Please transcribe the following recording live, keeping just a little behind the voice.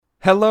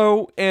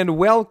Hello and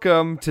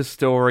welcome to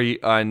Story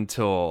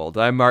Untold.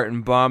 I'm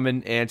Martin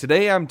Bauman, and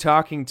today I'm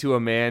talking to a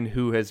man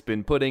who has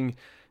been putting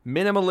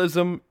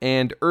minimalism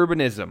and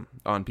urbanism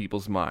on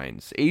people's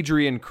minds.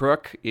 Adrian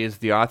Crook is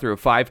the author of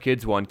 5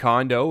 Kids, 1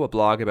 Condo, a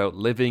blog about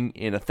living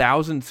in a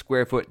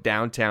 1,000-square-foot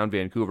downtown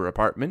Vancouver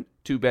apartment,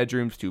 2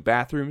 bedrooms, 2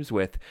 bathrooms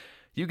with,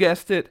 you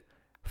guessed it,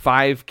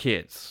 5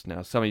 kids.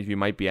 Now, some of you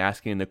might be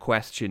asking the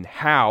question,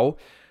 how?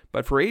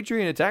 But for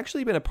Adrian, it's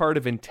actually been a part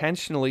of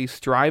intentionally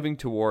striving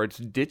towards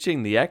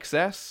ditching the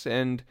excess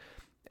and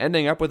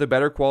ending up with a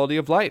better quality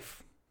of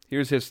life.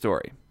 Here's his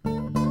story.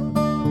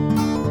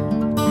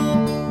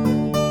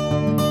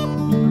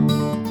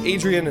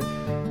 Adrian,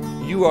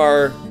 you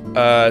are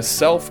a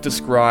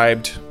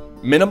self-described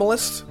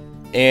minimalist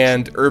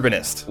and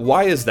urbanist.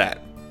 Why is that?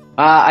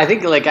 I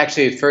think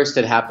actually at first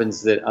it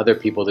happens that other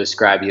people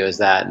describe you as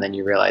that, and then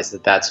you realize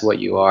that that's what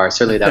you are.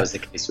 Certainly that was the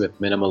case with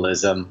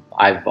minimalism.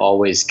 I've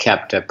always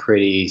kept a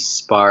pretty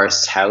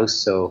sparse house,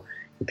 so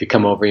if you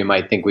come over you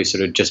might think we've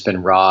sort of just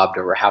been robbed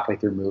or we're halfway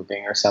through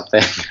moving or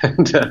something.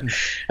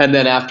 And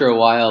then after a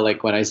while,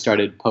 like when I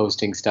started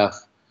posting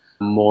stuff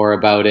more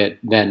about it,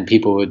 then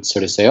people would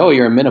sort of say, oh,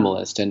 you're a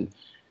minimalist. And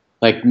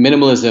like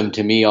minimalism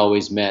to me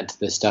always meant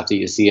the stuff that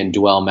you see in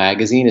Dwell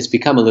magazine. It's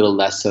become a little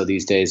less so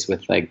these days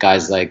with like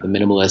guys like the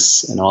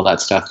minimalists and all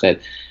that stuff that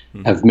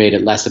have made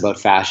it less about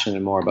fashion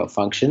and more about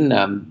function.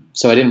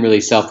 So I didn't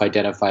really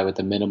self-identify with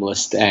the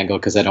minimalist angle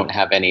because I don't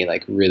have any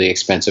like really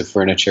expensive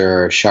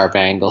furniture or sharp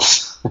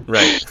angles.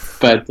 Right.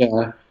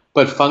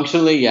 But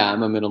functionally, yeah,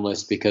 I'm a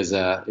minimalist because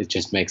it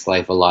just makes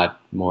life a lot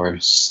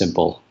more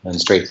simple and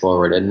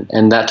straightforward.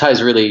 And that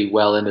ties really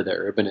well into the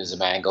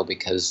urbanism angle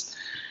because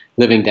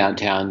living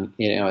downtown,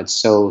 it's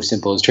so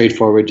simple and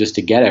straightforward just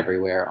to get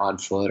everywhere on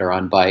foot or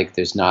on bike.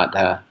 There's not,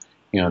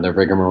 the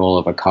rigmarole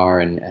of a car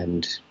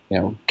and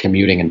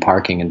commuting and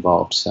parking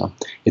involved. So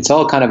it's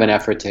all kind of an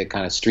effort to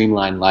kind of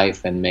streamline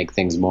life and make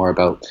things more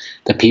about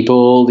the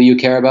people that you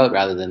care about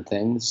rather than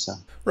things. So.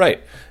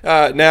 Right.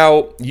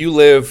 Now, you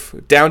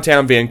live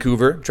downtown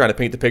Vancouver, trying to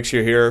paint the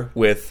picture here,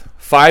 with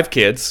 5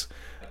 kids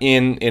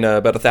in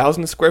about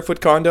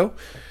 1,000-square-foot condo.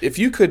 If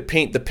you could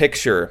paint the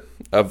picture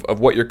of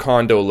what your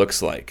condo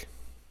looks like.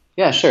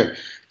 Yeah, sure.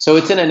 So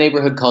it's in a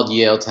neighborhood called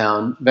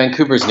Yaletown.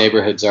 Vancouver's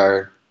neighborhoods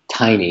are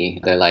tiny.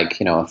 They're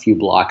like, a few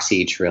blocks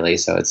each, really.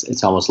 So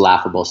it's almost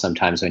laughable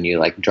sometimes when you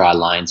like draw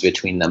lines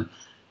between them.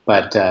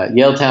 But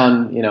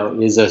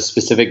Yaletown, is a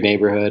specific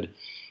neighborhood.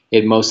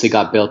 It mostly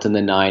got built in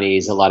the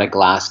 90s, a lot of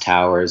glass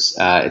towers.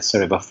 It's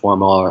sort of a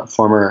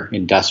former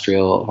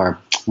industrial or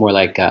more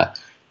like a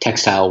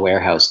textile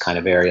warehouse kind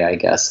of area, I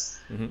guess.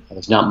 Mm-hmm.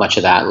 There's not much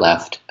of that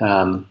left.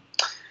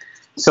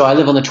 So I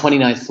live on the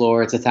 29th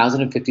floor. It's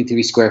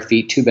 1,053 square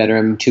feet, 2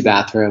 bedroom, 2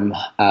 bathroom.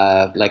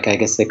 I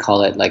guess they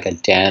call it like a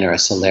den or a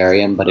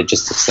solarium, but it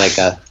just looks like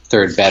a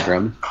 3rd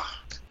bedroom.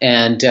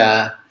 And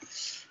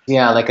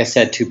like I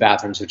said, 2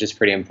 bathrooms, which is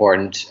pretty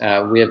important.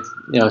 We have,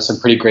 some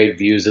pretty great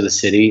views of the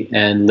city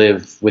and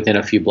live within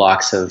a few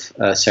blocks of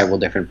several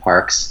different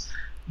parks.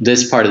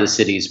 This part of the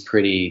city is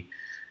pretty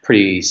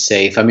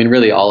safe. I mean,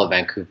 really all of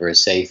Vancouver is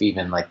safe.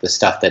 Even like the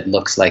stuff that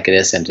looks like it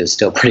isn't is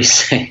still pretty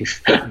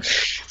safe,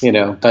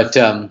 But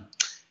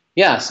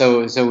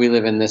so we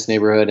live in this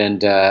neighborhood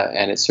and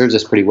it serves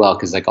us pretty well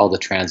because like all the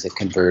transit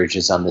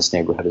converges on this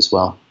neighborhood as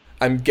well.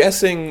 I'm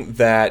guessing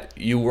that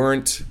you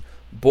weren't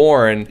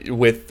born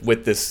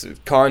with this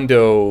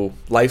condo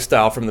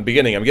lifestyle from the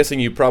beginning. I'm guessing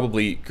you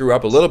probably grew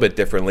up a little bit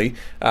differently.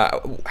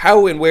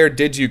 How and where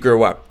did you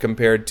grow up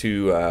compared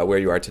to where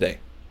you are today?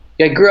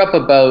 Yeah, I grew up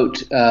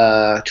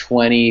about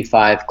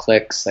 25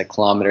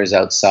 kilometers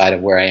outside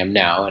of where I am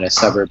now in a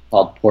suburb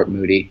called Port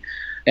Moody.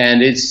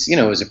 And it's,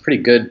 it was a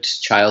pretty good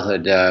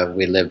childhood.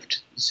 We lived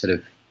sort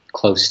of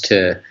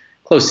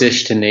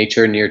close-ish to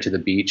nature, near to the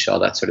beach, all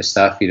that sort of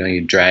stuff.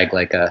 You'd drag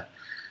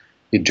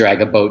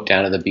a boat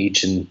down to the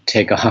beach and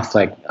take off.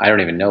 Like, I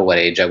don't even know what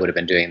age I would have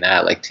been doing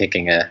that. Like I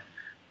think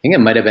it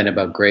might have been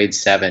about grade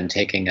 7,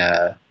 taking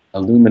a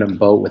aluminum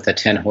boat with a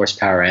 10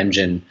 horsepower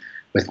engine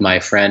with my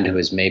friend who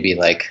was maybe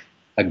like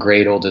a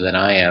grade older than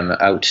I am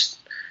out,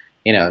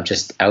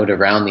 just out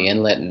around the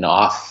inlet and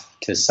off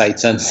to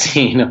sights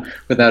unseen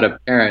without a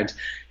parent.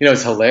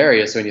 It's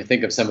hilarious when you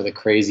think of some of the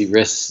crazy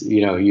risks,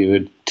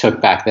 you took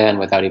back then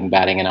without even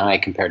batting an eye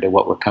compared to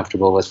what we're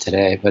comfortable with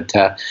today. But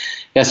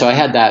so I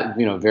had that,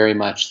 very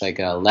much like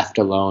a left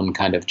alone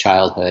kind of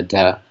childhood,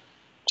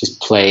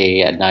 just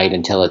play at night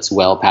until it's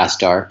well past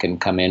dark and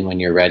come in when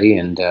you're ready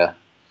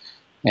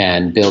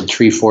and build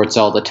tree forts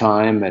all the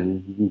time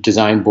and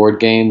design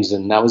board games.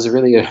 And that was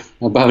really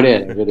about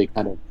it. A really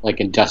kind of like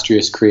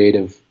industrious,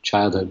 creative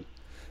childhood.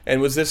 And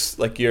was this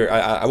like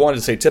I wanted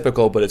to say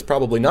typical, but it's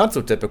probably not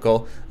so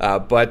typical,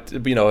 but,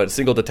 a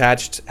single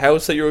detached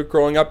house that you were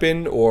growing up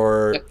in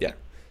or, yeah.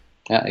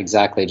 Yeah,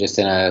 exactly. Just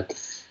in a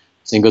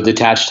single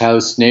detached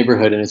house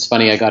neighborhood. And it's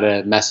funny, I got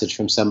a message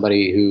from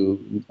somebody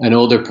an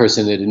older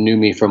person that knew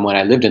me from when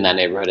I lived in that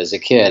neighborhood as a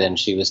kid. And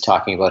she was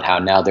talking about how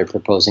now they're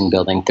proposing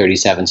building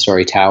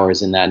 37-story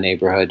towers in that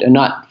neighborhood, and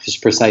not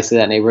just precisely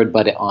that neighborhood,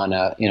 but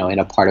in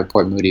a part of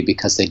Port Moody,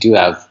 because they do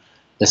have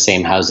the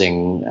same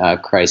housing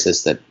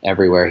crisis that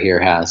everywhere here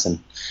has. And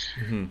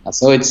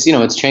so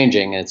it's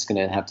changing, and it's going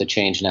to have to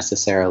change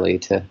necessarily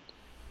to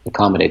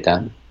accommodate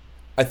that.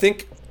 I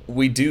think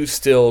we do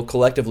still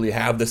collectively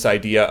have this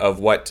idea of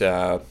what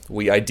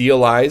we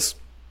idealize.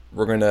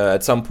 We're going to,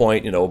 at some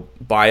point,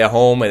 buy a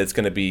home, and it's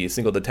going to be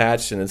single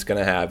detached, and it's going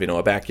to have,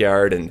 a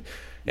backyard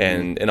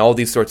and all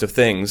these sorts of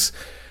things.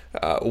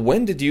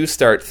 When did you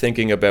start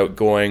thinking about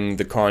going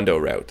the condo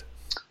route?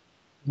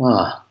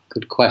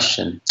 Good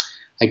question.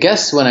 I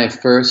guess when I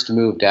first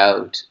moved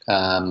out,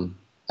 I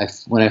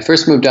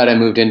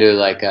moved into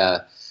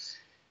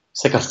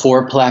it's like a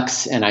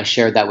fourplex, and I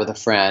shared that with a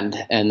friend,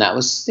 and that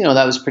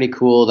was pretty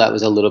cool. That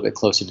was a little bit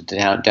closer to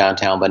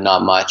downtown, but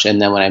not much.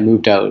 And then when I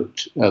moved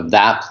out of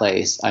that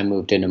place, I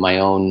moved into my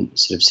own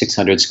sort of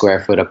 600 square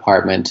foot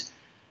apartment.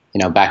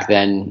 Back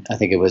then, I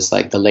think it was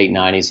like the late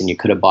 90s, and you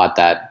could have bought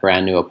that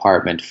brand new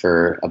apartment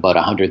for about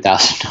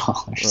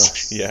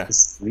 $100,000. Yeah.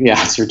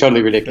 Yeah, it's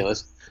totally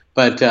ridiculous.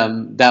 But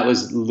that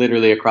was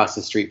literally across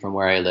the street from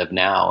where I live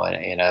now,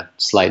 in a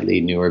slightly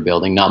newer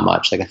building, not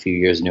much, like a few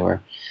years newer.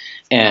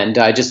 And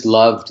I just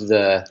loved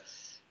I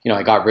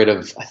got rid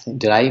of,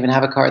 did I even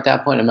have a car at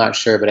that point? I'm not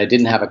sure, but I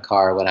didn't have a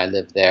car when I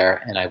lived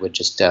there, and I would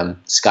just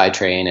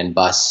SkyTrain and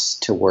bus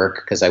to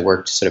work, because I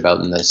worked sort of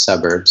out in the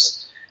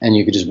suburbs, and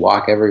you could just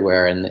walk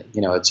everywhere. And,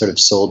 it sort of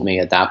sold me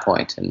at that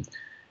point. And,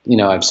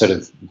 I've sort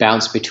of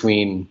bounced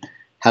between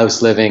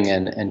house living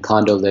and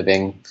condo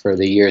living for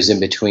the years in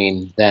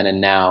between then and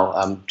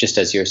now, just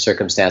as your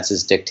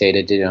circumstances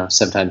dictated.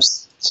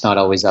 Sometimes it's not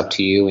always up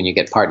to you when you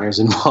get partners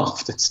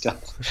involved and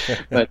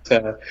stuff.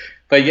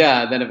 But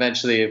yeah, then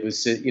eventually it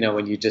was,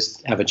 when you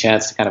just have a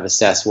chance to kind of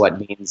assess what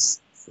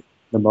means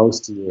the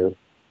most to you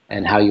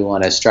and how you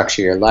want to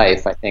structure your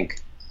life. I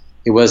think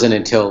it wasn't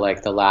until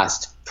like the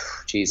last,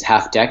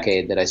 half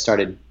decade that I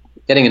started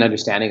getting an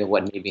understanding of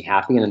what made me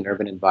happy in an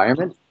urban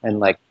environment, and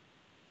like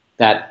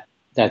that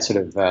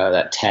sort of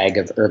that tag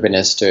of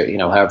urbanist, or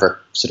however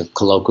sort of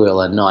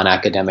colloquial and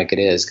non-academic it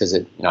is, because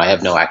I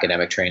have no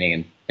academic training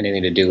and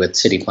anything to do with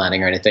city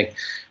planning or anything,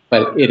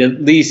 but it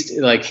at least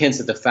hints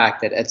at the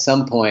fact that at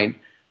some point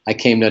I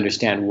came to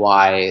understand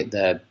why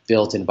the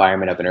built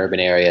environment of an urban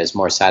area is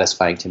more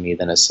satisfying to me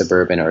than a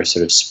suburban or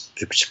sort of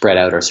spread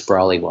out or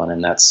sprawly one,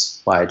 and that's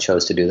why I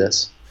chose to do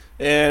this.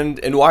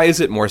 And why is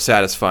it more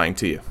satisfying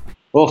to you?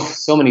 Well,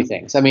 so many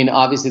things. I mean,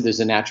 obviously, there's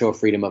a natural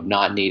freedom of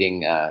not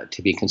needing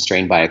to be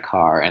constrained by a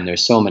car, and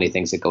there's so many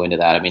things that go into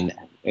that. I mean,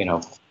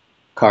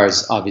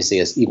 cars, obviously,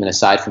 even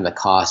aside from the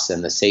costs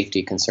and the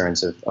safety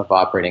concerns of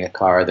operating a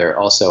car, they're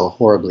also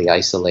horribly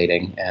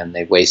isolating, and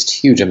they waste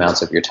huge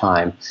amounts of your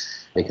time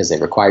because they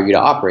require you to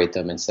operate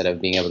them instead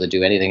of being able to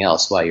do anything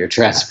else while you're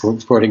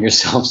transporting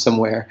yourself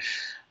somewhere.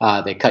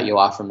 They cut you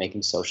off from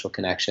making social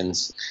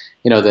connections.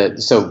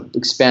 So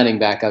expanding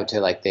back out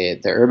to like the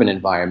urban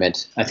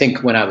environment, I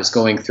think when I was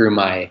going through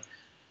my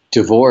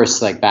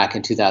divorce, like back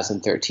in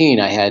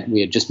 2013,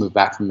 we had just moved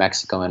back from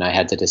Mexico, and I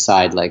had to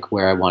decide like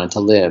where I wanted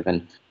to live.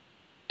 And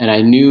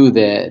I knew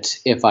that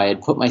if I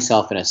had put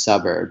myself in a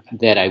suburb,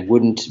 that I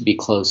wouldn't be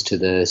close to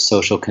the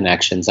social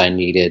connections I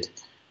needed,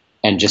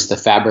 and just the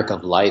fabric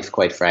of life,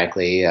 quite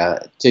frankly,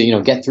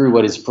 to get through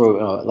what is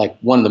like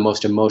one of the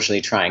most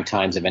emotionally trying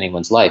times of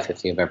anyone's life,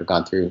 if you've ever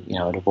gone through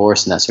a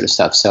divorce and that sort of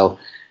stuff. So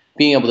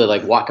being able to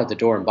like walk out the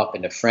door and bump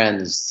into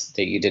friends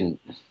that you didn't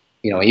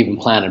even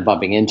plan on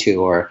bumping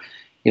into, or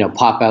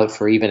pop out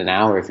for even an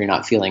hour if you're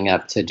not feeling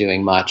up to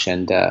doing much,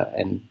 and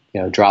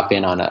drop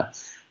in on a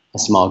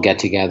small get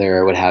together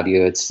or what have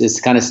you. It's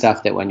this kind of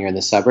stuff that when you're in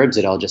the suburbs,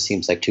 it all just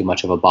seems like too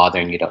much of a bother,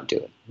 and you don't do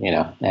it.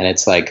 And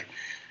it's like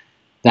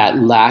that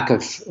lack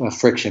of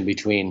friction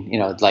between,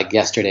 like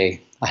yesterday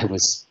I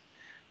was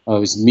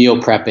meal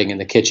prepping in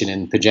the kitchen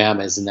in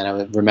pajamas, and then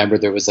I remember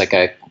there was like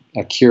a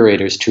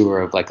curator's tour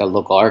of like a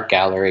local art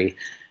gallery,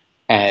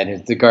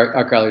 and the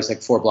art gallery is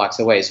like 4 blocks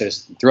away. So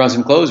just threw on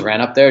some clothes, ran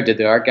up there, did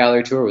the art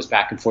gallery tour, was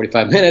back in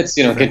 45 minutes,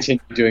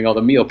 continued doing all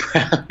the meal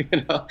prep,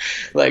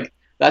 like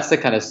that's the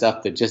kind of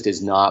stuff that just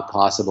is not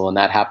possible. And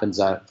that happens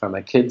from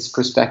a kid's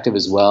perspective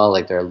as well.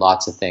 Like there are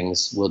lots of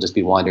things. We'll just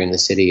be wandering the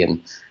city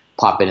and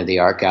pop into the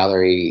art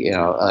gallery,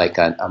 like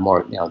a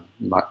more,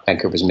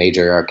 Vancouver's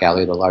major art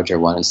gallery, the larger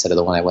one, instead of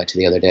the one I went to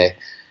the other day.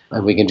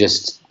 And we can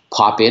just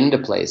pop into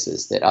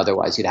places that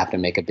otherwise you'd have to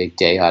make a big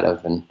day out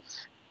of. And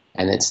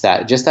it's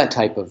that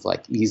type of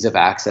like ease of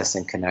access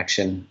and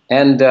connection.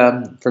 And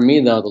for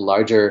me, though, the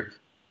larger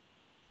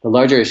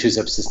issues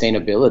of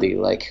sustainability,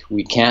 like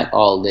we can't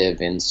all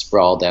live in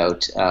sprawled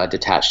out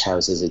detached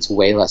houses. It's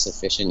way less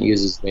efficient,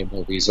 uses way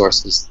more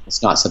resources.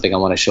 It's not something I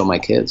want to show my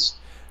kids.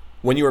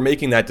 When you were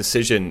making that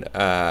decision,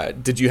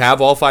 did you have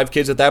all 5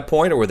 kids at that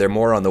point, or were there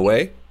more on the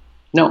way?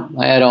 No,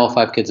 I had all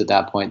 5 kids at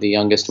that point. The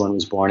youngest one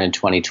was born in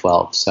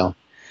 2012. So,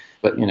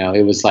 but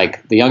it was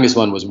like the youngest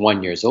one was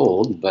 1 year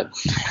old, but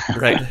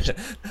right.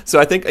 So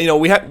I think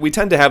we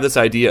tend to have this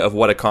idea of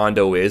what a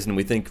condo is, and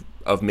we think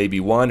of maybe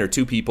 1 or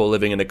 2 people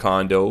living in a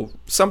condo,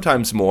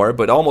 sometimes more,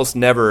 but almost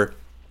never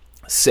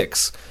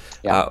 6.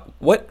 Yeah.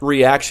 What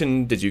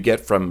reaction did you get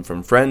from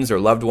friends or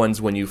loved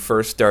ones when you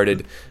first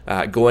started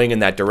going in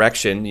that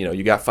direction?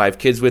 You got 5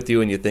 kids with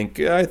you, and you think,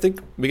 I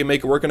think we can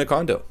make it work in a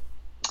condo.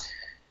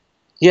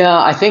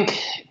 Yeah, I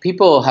think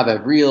people have a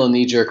real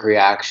knee-jerk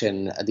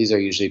reaction. These are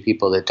usually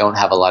people that don't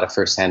have a lot of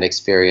first-hand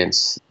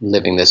experience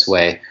living this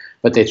way,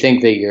 but they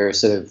think that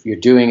you're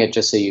doing it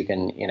just so you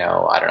can,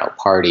 I don't know,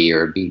 party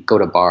or go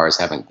to bars.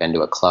 Haven't been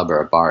to a club or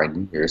a bar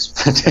in years,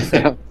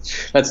 but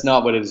that's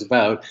not what it is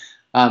about.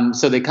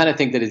 So they kind of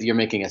think that you're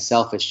making a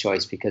selfish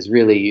choice because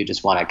really you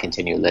just want to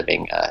continue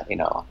living,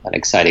 an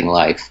exciting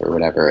life or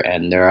whatever.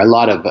 And there are a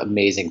lot of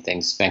amazing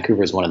things.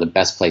 Vancouver is one of the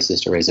best places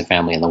to raise a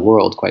family in the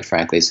world, quite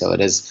frankly. So it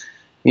is.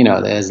 It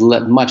has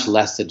much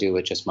less to do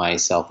with just my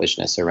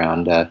selfishness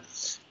around,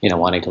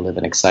 wanting to live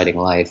an exciting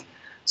life.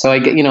 So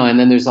and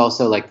then there's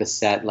also like the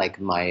set, like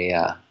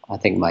I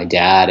think my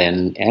dad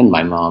and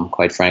my mom,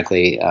 quite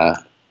frankly,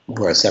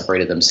 who are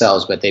separated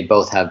themselves, but they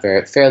both have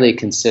fairly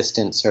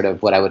consistent sort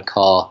of what I would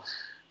call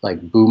like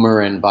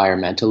boomer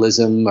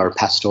environmentalism or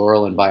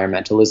pastoral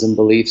environmentalism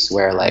beliefs,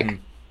 where like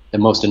the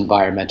most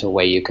environmental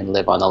way you can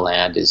live on the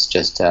land is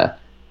just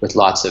with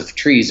lots of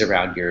trees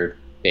around your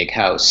big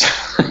house.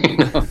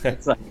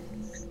 It's like,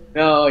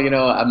 no,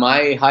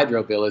 my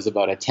hydro bill is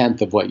about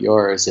 1/10 of what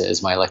yours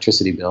is, my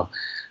electricity bill.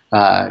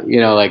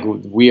 Like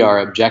we are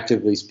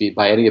objectively,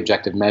 by any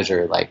objective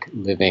measure, like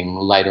living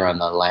lighter on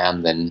the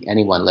land than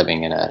anyone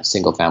living in a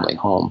single family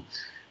home.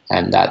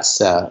 And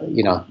that's,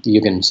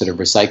 you can sort of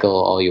recycle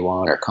all you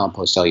want or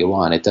compost all you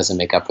want. It doesn't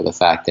make up for the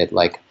fact that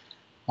like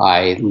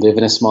I live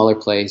in a smaller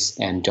place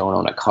and don't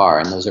own a car.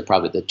 And those are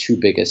probably the 2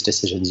 biggest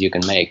decisions you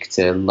can make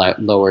to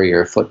lower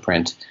your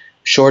footprint,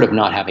 short of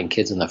not having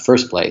kids in the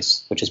first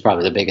place, which is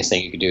probably the biggest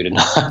thing you could do to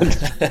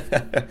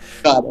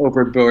not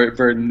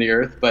overburden the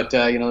earth. But,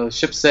 the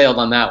ship sailed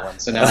on that one.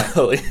 So now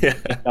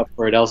I'm up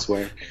for it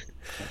elsewhere.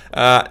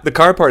 The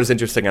car part is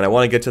interesting, and I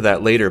want to get to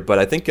that later, but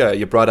I think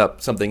you brought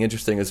up something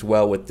interesting as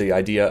well with the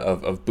idea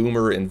of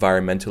boomer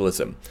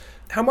environmentalism.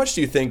 How much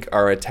do you think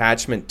our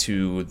attachment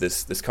to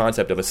this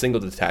concept of a single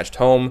detached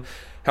home,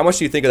 how much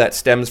do you think of that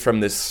stems from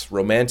this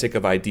romantic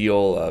of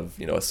ideal of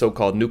a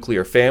so-called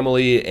nuclear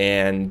family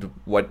and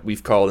what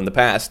we've called in the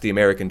past the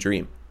American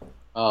dream?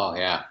 Oh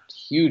yeah,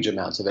 huge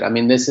amounts of it. I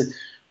mean,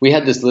 we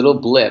had this little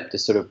blip,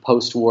 this sort of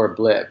post-war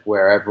blip,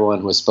 where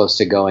everyone was supposed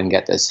to go and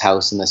get this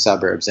house in the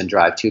suburbs and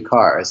drive 2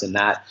 cars, and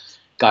that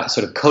got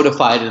sort of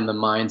codified in the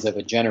minds of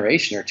a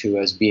generation or two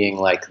as being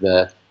like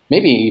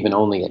maybe even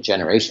only a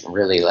generation,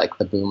 really, like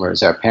the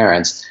boomers, our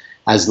parents,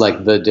 as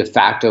like the de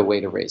facto way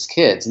to raise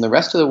kids, and the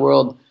rest of the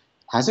world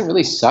hasn't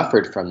really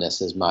suffered from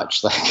this as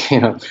much.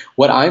 Like,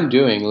 what I'm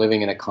doing,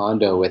 living in a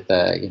condo with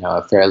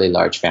a fairly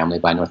large family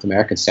by North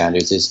American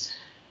standards,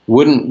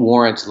 wouldn't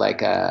warrant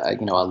like a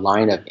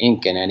line of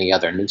ink in any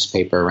other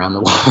newspaper around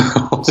the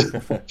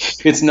world.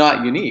 It's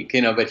not unique,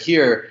 but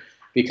here,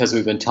 because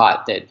we've been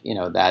taught that,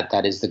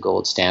 that is the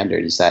gold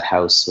standard, is that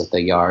house with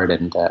the yard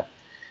and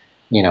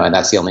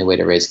that's the only way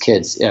to raise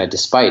kids,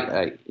 despite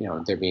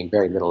there being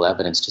very little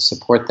evidence to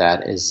support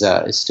that, is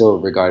still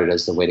regarded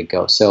as the way to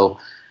go. So,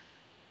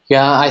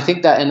 yeah, I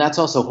think that, and that's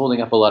also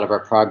holding up a lot of our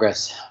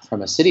progress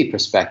from a city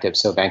perspective.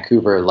 So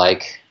Vancouver,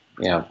 like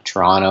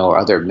Toronto or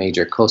other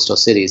major coastal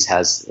cities,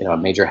 has a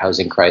major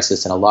housing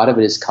crisis, and a lot of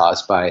it is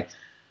caused by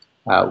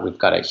we've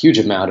got a huge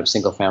amount of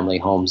single-family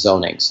home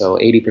zoning. So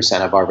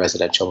 80% of our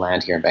residential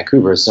land here in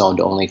Vancouver is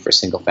zoned only for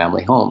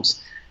single-family homes.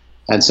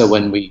 And so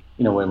when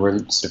we're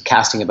sort of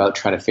casting about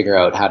trying to figure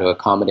out how to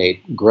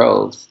accommodate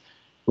growth,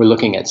 we're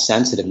looking at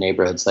sensitive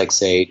neighborhoods like,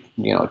 say,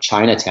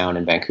 Chinatown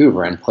in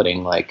Vancouver, and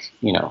putting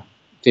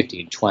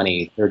 15,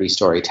 20,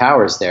 30-story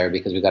towers there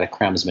because we've got to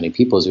cram as many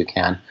people as we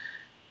can,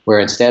 where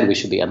instead we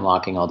should be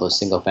unlocking all those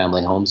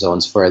single-family home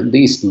zones for at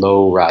least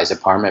low-rise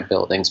apartment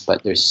buildings.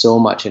 But there's so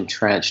much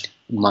entrenched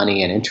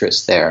money and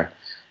interest there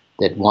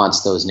that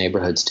wants those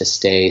neighborhoods to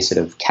stay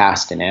sort of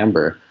cast in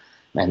amber.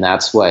 And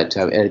that's what,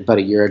 about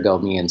a year ago,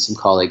 me and some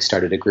colleagues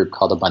started a group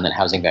called Abundant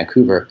Housing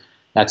Vancouver.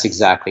 That's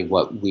exactly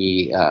what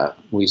we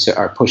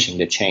are pushing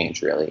to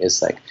change, really,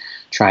 is like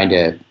trying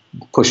to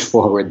push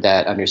forward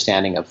that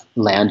understanding of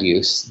land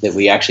use, that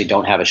we actually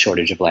don't have a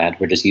shortage of land.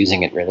 We're just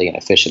using it really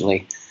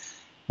inefficiently.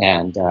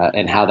 And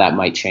how that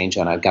might change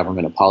on a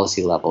government and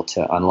policy level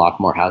to unlock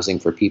more housing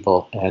for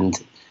people. And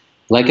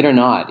like it or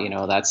not,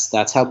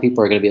 that's how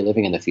people are going to be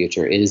living in the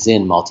future, is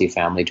in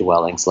multifamily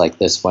dwellings like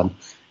this one.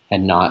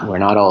 And we're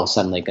not all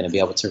suddenly going to be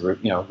able to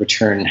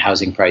return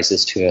housing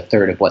prices to a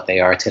third of what they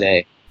are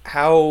today.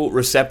 How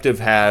receptive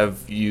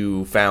have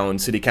you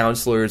found city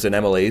councillors and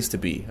MLAs to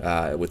be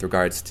with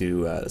regards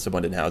to this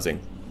abundant housing?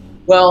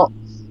 Well,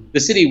 the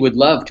city would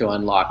love to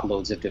unlock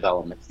loads of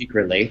development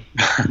secretly.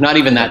 Not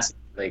even that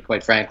secretly,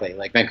 quite frankly.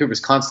 Like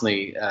Vancouver's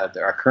constantly,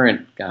 our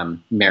current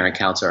mayor and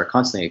council are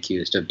constantly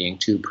accused of being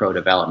too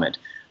pro-development.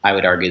 I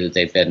would argue that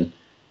they've been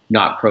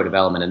not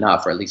pro-development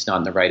enough, or at least not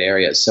in the right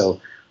areas. So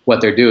what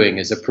they're doing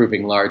is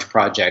approving large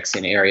projects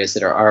in areas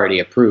that are already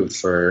approved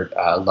for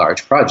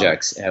large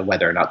projects.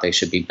 Whether or not they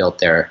should be built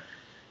there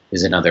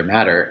is another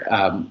matter.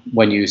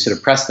 When you sort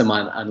of press them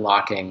on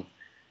unlocking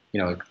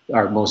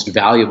our most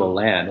valuable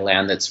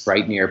land that's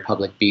right near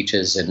public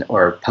beaches and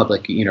or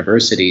public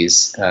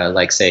universities,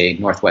 like say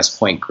Northwest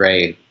Point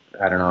Grey.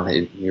 I don't know,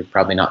 you're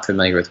probably not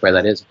familiar with where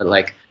that is, but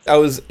like I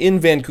was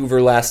in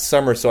Vancouver last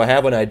summer, so I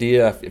have an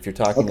idea if you're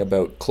talking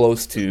about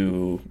close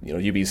to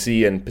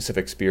UBC and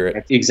Pacific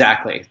Spirit.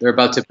 Exactly. They're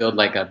about to build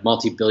like a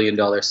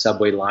multi-billion-dollar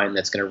subway line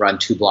that's going to run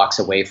 2 blocks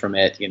away from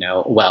it.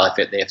 Well,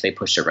 if they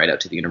pushed it right out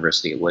to the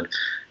university, it would.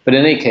 But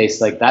in any case,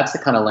 like that's the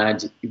kind of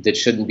land that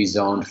shouldn't be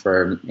zoned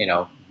for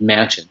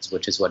mansions,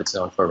 which is what it's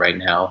zoned for right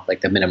now.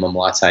 Like the minimum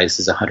lot size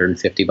is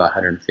 150 by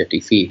 150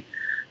 feet.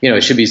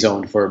 It should be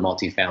zoned for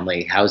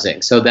multifamily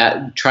housing. So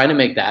that trying to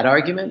make that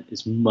argument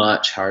is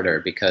much harder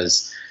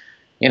because,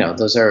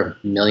 those are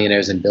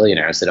millionaires and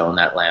billionaires that own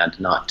that land,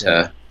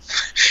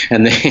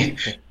 and they,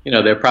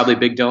 they're probably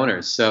big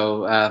donors.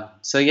 So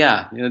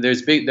yeah,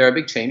 there are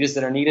big changes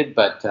that are needed,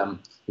 but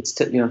it's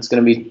going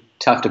to be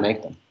tough to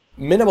make them.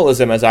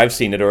 Minimalism, as I've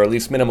seen it, or at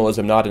least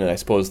minimalism not in, I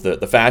suppose, the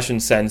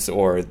fashion sense,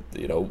 or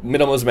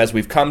minimalism as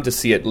we've come to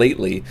see it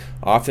lately,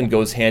 often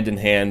goes hand in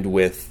hand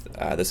with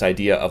this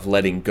idea of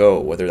letting go,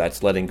 whether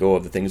that's letting go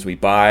of the things we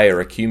buy or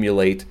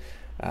accumulate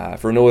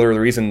for no other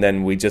reason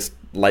than we just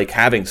like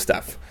having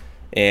stuff,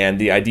 and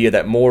the idea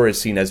that more is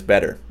seen as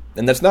better.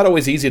 And that's not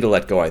always easy to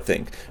let go, I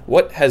think.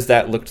 What has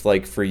that looked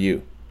like for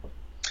you?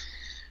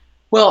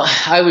 Well,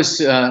 I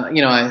was,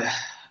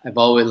 I've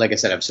always, like I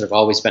said, I've sort of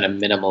always been a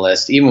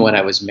minimalist. Even when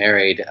I was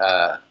married,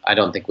 I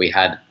don't think we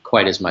had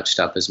quite as much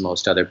stuff as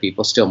most other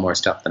people. Still more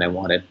stuff than I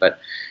wanted.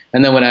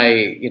 And then when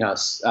I,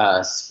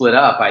 split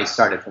up, I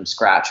started from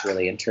scratch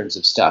really in terms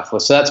of stuff. Well,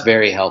 so that's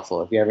very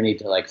helpful. If you ever need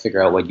to like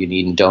figure out what you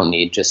need and don't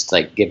need, just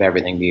like give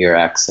everything to your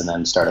ex and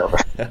then start over.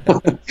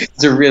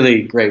 It's a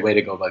really great way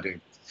to go about doing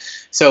it.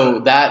 So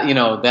that,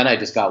 then I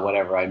just got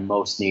whatever I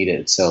most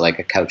needed. So like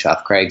a couch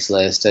off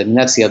Craigslist. And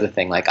that's the other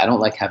thing. Like I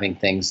don't like having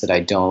things that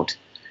I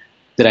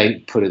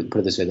put it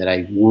this way, that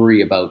I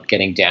worry about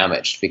getting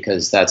damaged,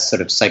 because that's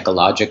sort of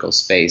psychological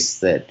space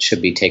that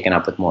should be taken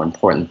up with more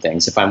important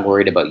things. If I'm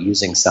worried about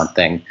using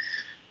something,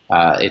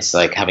 it's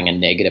like having a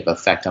negative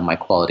effect on my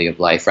quality of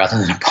life rather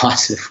than a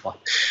positive one.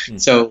 Mm-hmm.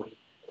 So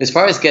as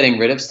far as getting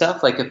rid of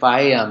stuff, like if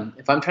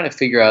I'm trying to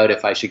figure out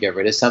if I should get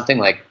rid of something,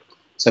 like,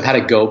 so I've had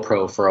a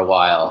GoPro for a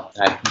while.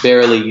 I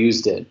barely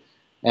used it.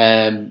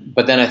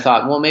 But then I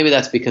thought, well, maybe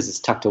that's because it's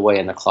tucked away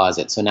in the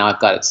closet. So now I've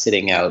got it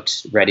sitting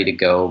out, ready to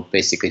go,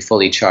 basically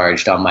fully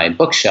charged on my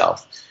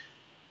bookshelf.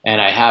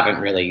 And I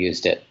haven't really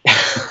used it.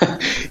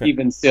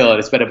 Even still,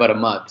 it's been about a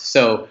month.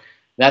 So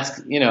that's,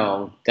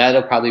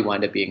 that'll probably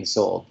wind up being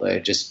sold.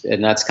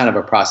 And that's kind of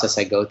a process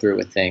I go through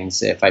with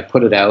things. If I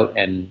put it out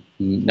and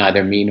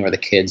neither me nor the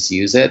kids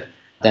use it,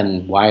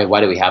 then why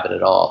do we have it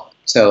at all?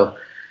 So,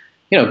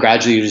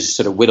 gradually you just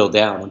sort of whittle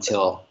down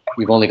until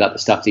you've only got the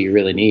stuff that you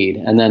really need.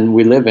 And then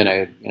we live in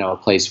a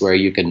place where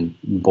you can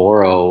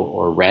borrow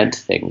or rent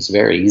things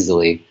very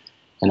easily.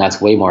 And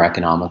that's way more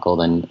economical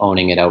than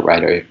owning it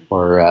outright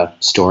or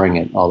storing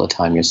it all the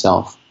time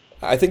yourself.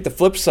 I think the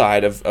flip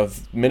side of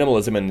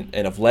minimalism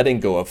and of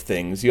letting go of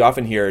things, you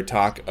often hear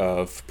talk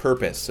of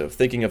purpose, of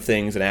thinking of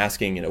things and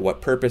asking,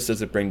 what purpose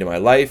does it bring to my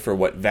life, or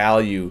what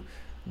value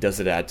does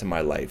it add to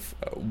my life?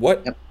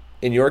 What, yep,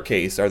 in your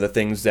case, are the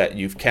things that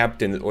you've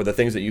kept or the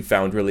things that you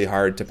found really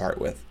hard to part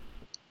with?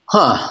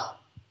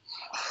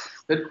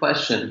 Good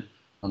question.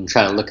 I'm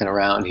looking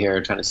around here,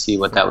 trying to see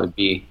what that would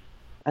be.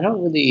 I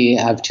don't really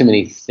have too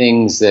many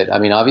things that,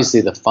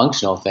 obviously the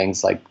functional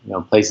things like,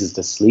 places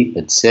to sleep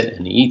and sit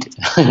and eat,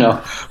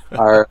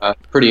 are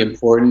pretty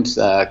important,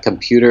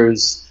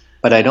 computers,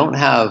 but I don't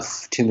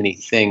have too many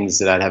things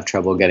that I'd have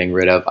trouble getting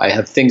rid of. I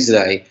have things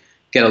that I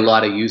get a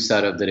lot of use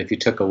out of that if you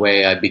took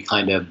away, I'd be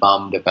kind of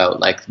bummed about,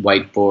 like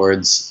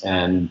whiteboards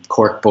and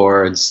cork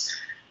boards,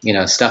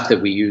 stuff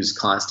that we use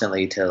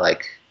constantly to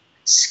like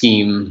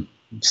scheme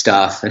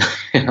stuff.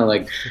 And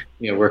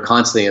we're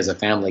constantly as a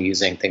family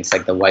using things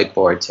like the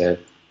whiteboard to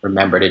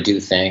remember to do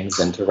things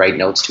and to write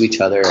notes to each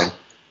other.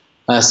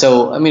 And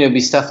so it'd be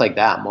stuff like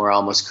that, more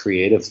almost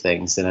creative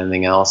things than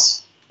anything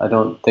else. I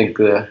don't think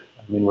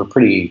we're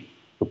pretty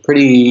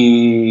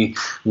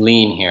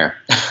lean here.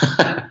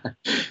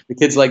 The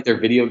kids like their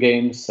video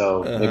games,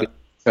 so maybe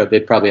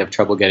they'd probably have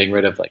trouble getting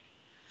rid of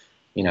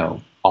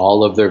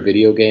all of their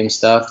video game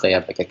stuff. They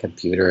have like a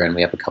computer, and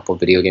we have a couple of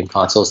video game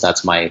consoles.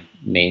 That's my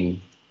main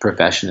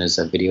profession, as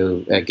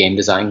a game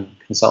design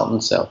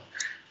consultant. So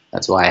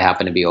that's why I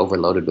happen to be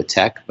overloaded with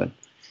tech, but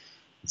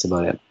that's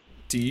about it.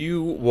 Do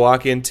you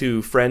walk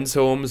into friends'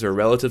 homes or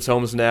relatives'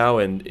 homes now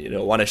and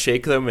want to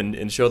shake them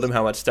and show them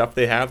how much stuff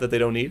they have that they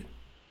don't need?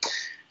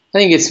 I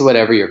think it's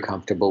whatever you're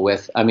comfortable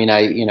with. I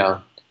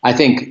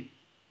think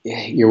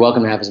you're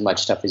welcome to have as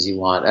much stuff as you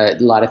want. A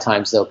lot of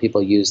times, though,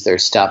 people use their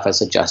stuff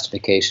as a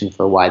justification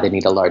for why they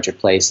need a larger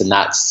place, and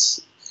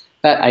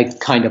that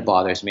kind of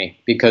bothers me,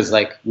 because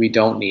we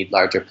don't need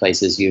larger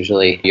places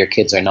usually. Your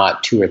kids are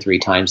not 2 or 3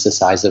 times the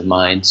size of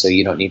mine, so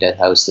you don't need a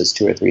house that's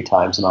 2 or 3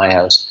 times my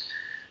house.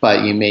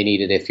 But you may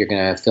need it if you're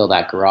going to fill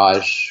that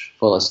garage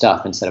full of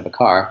stuff instead of a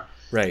car.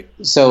 Right.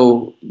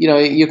 So,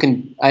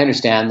 I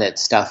understand that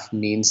stuff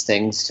means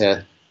things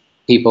to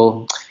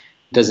people.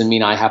 doesn't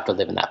mean I have to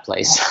live in that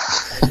place.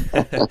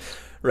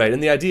 Right.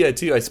 And the idea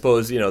too, I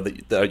suppose, you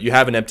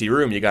have an empty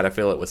room, you got to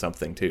fill it with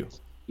something too.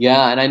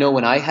 Yeah, and I know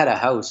when I had a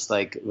house,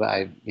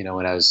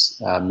 when I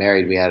was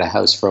married, we had a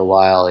house for a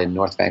while in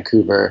North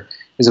Vancouver.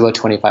 It was about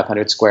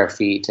 2,500 square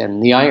feet,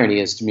 and the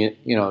irony is,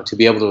 to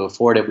be able to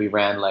afford it, we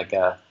ran like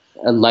a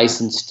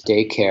licensed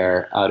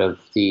daycare out of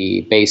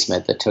the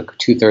basement that took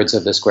 2/3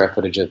 of the square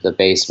footage of the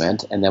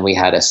basement, and then we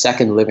had a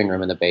second living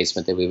room in the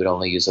basement that we would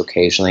only use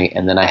occasionally,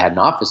 and then I had an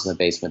office in the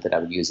basement that I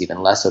would use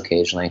even less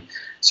occasionally.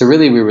 So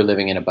really, we were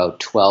living in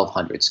about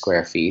 1,200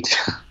 square feet.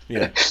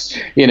 Yeah.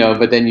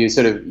 But then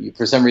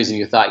for some reason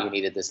you thought you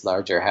needed this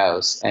larger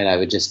house, and I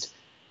would just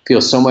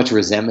feel so much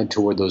resentment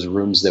toward those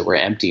rooms that were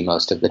empty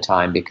most of the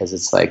time, because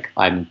it's like,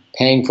 I'm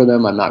paying for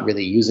them, I'm not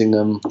really using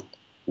them.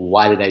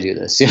 Why did I do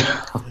this?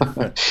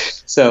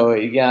 So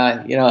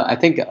yeah, I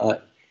think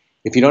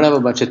if you don't have a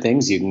bunch of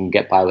things, you can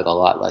get by with a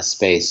lot less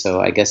space.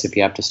 So I guess if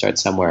you have to start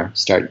somewhere,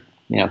 start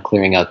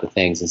clearing out the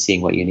things and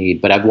seeing what you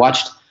need. But I've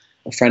watched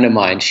a friend of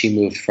mine. She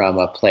moved from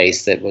a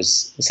place that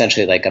was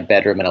essentially like a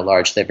bedroom and a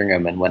large living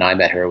room, and when I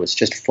met her, it was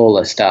just full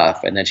of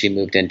stuff. And then she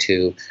moved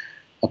into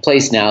a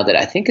place now that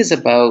I think is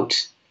about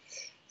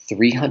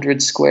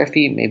 300 square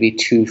feet, maybe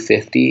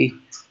 250.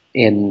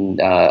 On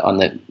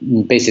the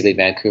basically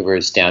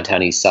Vancouver's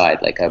downtown east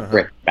side, like a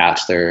brick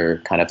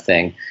bachelor kind of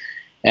thing.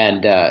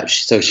 And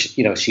so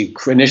she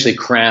initially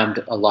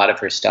crammed a lot of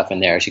her stuff in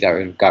there. She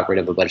got rid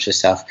of a bunch of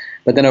stuff,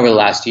 but then over the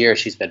last year,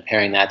 she's been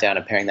paring that down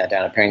and paring that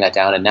down and paring that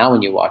down. And now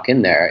when you walk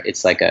in there,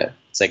 it's like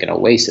an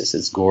oasis.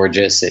 It's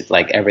gorgeous. It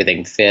like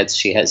everything fits.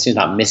 She's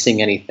not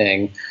missing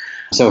anything.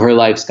 So her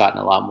life's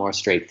gotten a lot more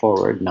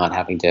straightforward, not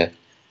having to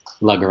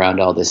lug around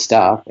all this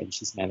stuff, and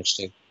she's managed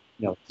to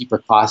keep her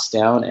costs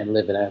down and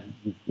live in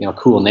a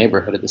cool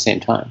neighborhood at the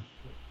same time.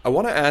 I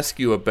want to ask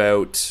you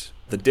about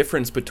the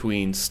difference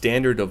between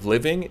standard of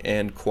living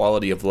and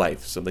quality of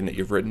life, something that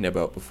you've written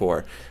about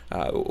before.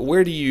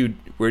 Where do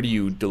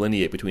you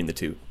delineate between the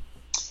two?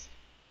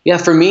 Yeah,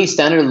 for me,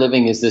 standard of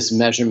living is this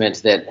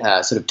measurement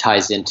that sort of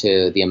ties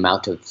into the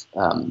amount of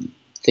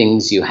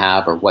things you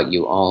have or what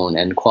you own,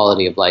 and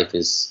quality of life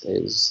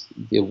is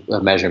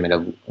a measurement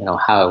of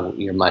how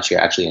much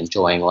you're actually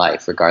enjoying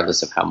life,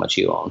 regardless of how much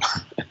you own.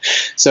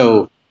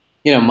 So,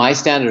 my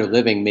standard of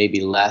living may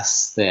be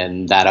less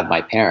than that of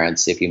my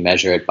parents if you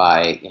measure it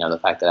by the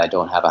fact that I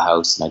don't have a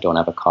house and I don't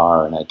have a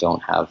car and I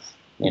don't have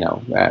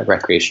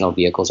recreational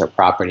vehicles or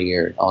property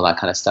or all that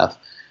kind of stuff.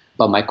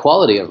 But my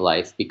quality of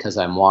life, because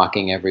I'm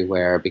walking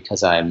everywhere,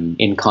 because I'm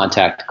in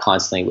contact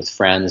constantly with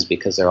friends,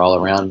 because they're all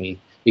around me,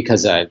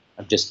 because I'm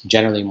just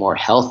generally more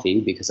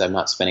healthy, because I'm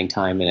not spending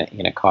time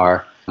in a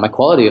car, my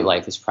quality of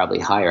life is probably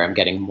higher. I'm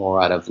getting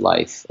more out of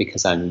life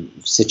because I'm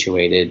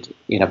situated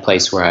in a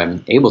place where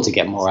I'm able to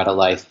get more out of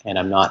life, and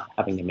I'm not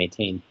having to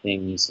maintain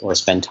things or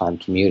spend time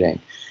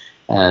commuting.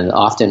 And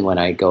often when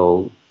I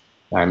go,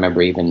 I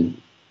remember even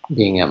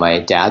being at my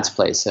dad's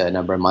place a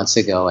number of months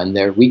ago, and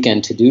their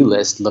weekend to-do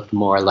list looked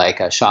more like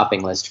a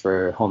shopping list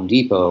for Home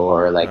Depot,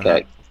 or like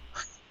a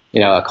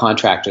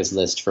contractor's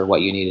list for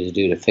what you needed to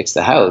do to fix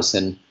the house.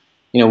 And,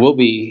 we'll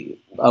be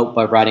out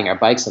by riding our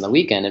bikes on the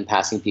weekend and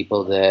passing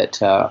people that,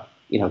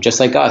 just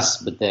like us,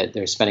 but that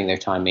they're spending their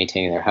time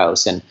maintaining their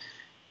house. And,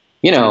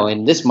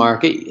 in this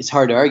market, it's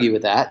hard to argue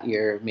with that.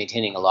 You're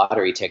maintaining a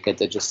lottery ticket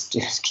that just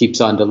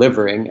keeps on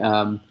delivering.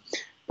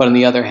 But on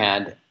the other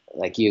hand,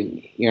 like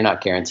you're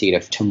not guaranteed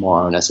of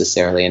tomorrow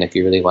necessarily. And if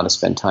you really want to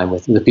spend time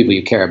with the people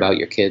you care about,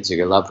 your kids or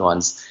your loved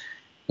ones,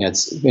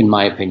 it's, in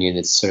my opinion,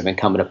 it's sort of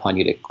incumbent upon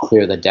you to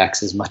clear the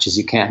decks as much as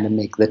you can and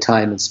make the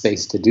time and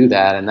space to do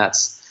that. And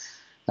that's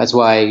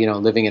why,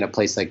 living in a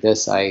place like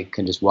this, I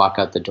can just walk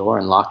out the door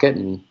and lock it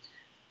and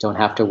don't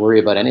have to worry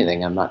about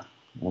anything. I'm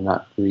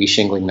not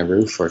re-shingling the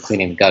roof or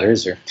cleaning the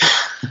gutters or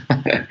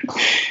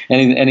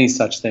any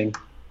such thing.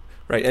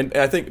 Right, and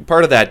I think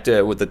part of that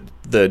with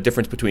the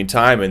difference between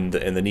time and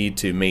the need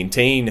to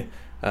maintain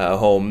a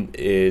home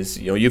is,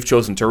 you've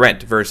chosen to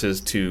rent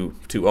versus to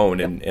own,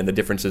 and the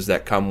differences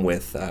that come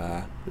with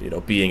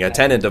being a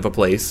tenant of a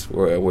place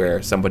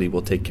where somebody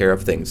will take care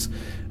of things.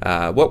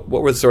 What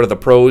were sort of the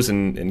pros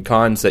and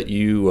cons that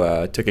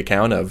you took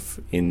account of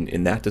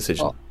in that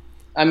decision? Well,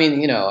 I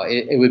mean,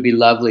 it would be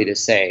lovely to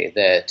say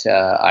that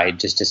I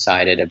just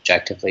decided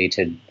objectively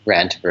to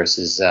rent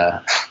versus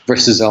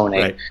owning.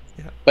 Right.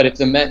 Yeah. But if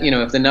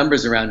the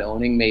numbers around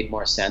owning made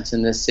more sense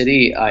in this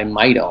city, I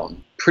might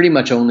own. Pretty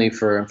much only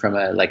from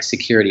a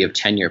security of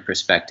tenure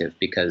perspective,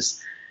 because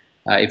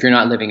if you're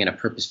not living in a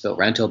purpose-built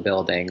rental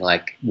building,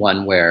 like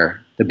one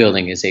where the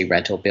building is a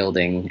rental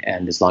building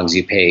and as long as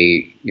you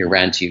pay your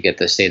rent, you get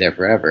to stay there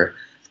forever,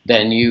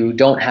 then you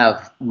don't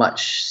have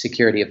much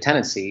security of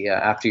tenancy.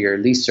 After your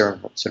lease sort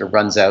of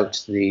runs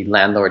out, the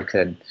landlord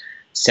could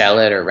sell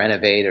it or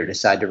renovate or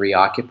decide to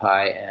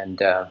reoccupy,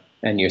 and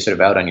you're sort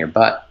of out on your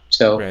butt.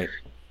 So right.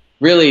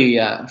 Really,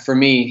 for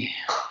me,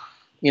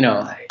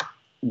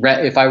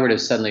 if I were to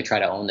suddenly try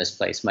to own this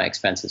place, my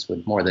expenses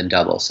would more than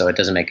double. So it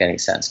doesn't make any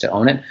sense to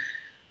own it.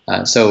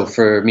 So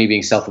for me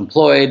being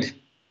self-employed,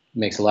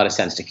 makes a lot of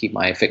sense to keep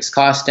my fixed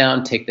costs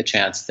down, take the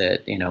chance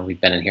that,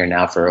 we've been in here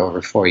now for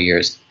over 4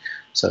 years.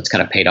 So it's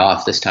kind of paid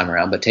off this time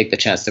around, but take the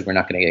chance that we're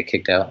not going to get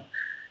kicked out.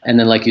 And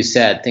then, like you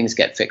said, things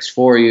get fixed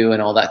for you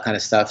and all that kind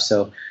of stuff.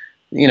 So,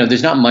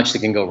 there's not much that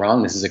can go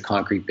wrong. This is a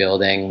concrete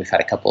building. We've had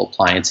a couple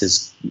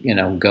appliances,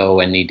 go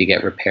and need to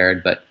get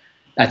repaired. But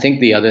I think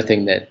the other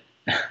thing that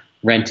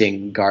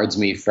renting guards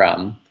me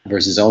from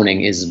versus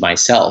owning is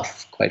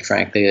myself, quite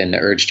frankly, and the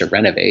urge to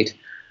renovate.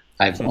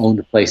 I've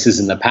owned places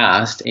in the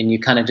past, and you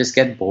kind of just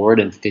get bored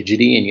and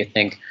fidgety, and you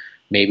think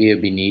maybe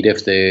it'd be neat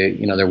if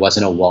there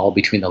wasn't a wall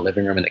between the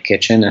living room and the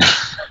kitchen,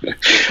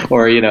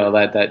 or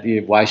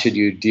why should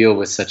you deal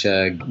with such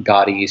a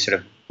gaudy sort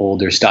of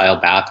older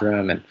style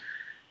bathroom and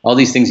all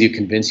these things you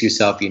convince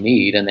yourself you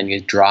need, and then you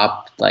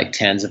drop like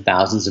tens of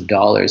thousands of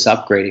dollars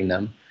upgrading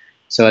them.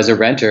 So as a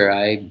renter,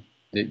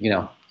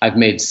 I've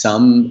made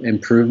some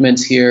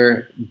improvements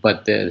here,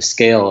 but the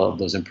scale of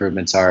those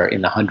improvements are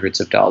in the hundreds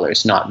of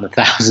dollars, not in the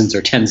thousands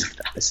or tens of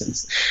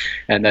thousands.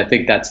 And I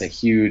think that's a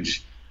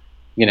huge,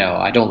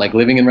 I don't like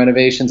living in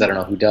renovations. I don't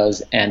know who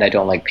does. And I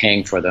don't like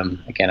paying for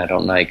them. Again, I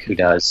don't like who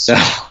does. So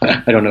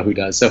I don't know who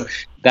does. So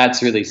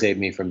that's really saved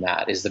me from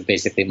that, is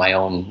basically my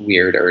own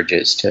weird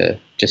urges to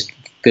just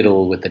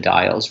fiddle with the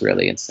dials,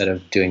 really, instead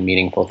of doing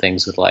meaningful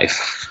things with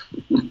life.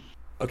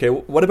 Okay,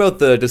 what about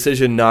the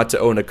decision not to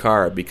own a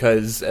car?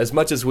 Because as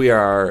much as we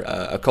are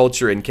a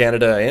culture in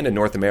Canada and in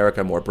North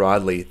America more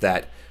broadly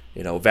that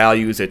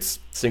values its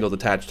single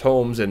detached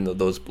homes and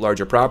those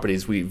larger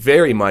properties, we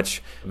very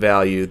much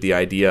value the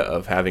idea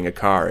of having a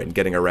car and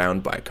getting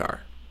around by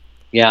car.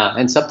 Yeah,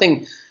 and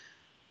something,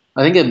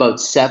 I think about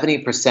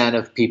 70%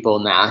 of people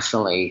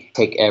nationally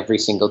take every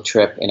single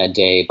trip in a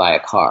day by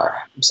a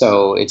car.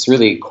 So it's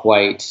really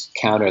quite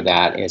counter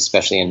that,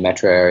 especially in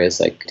metro areas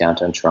like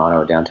downtown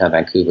Toronto or downtown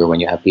Vancouver, when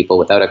you have people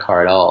without a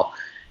car at all,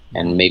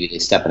 and maybe they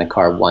step in a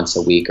car once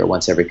a week or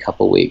once every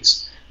couple of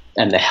weeks.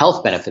 And the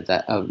health benefits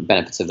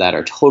of that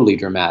are totally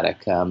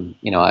dramatic.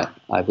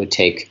 I would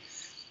take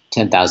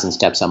 10,000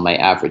 steps on my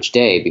average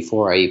day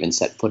before I even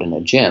set foot in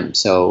a gym.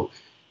 So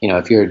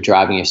if you're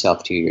driving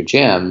yourself to your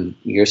gym,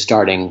 you're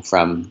starting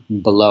from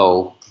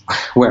below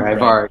where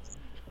I've already,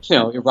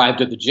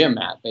 arrived at the gym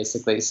at,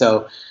 basically.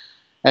 So,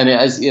 and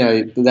as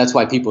that's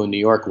why people in New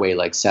York weigh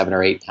like 7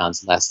 or 8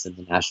 pounds less than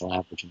the national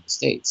average in the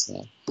States.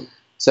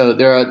 So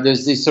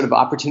there's these sort of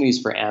opportunities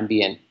for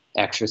ambient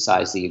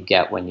exercise that you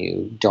get when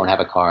you don't have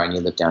a car and you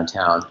live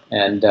downtown.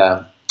 And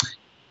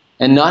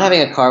not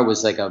having a car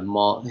was like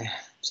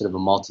sort of a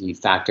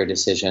multi-factor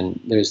decision.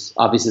 There's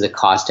obviously the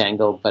cost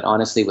angle, but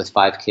honestly, with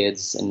 5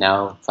 kids and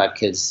now 5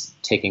 kids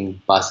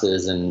taking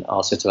buses and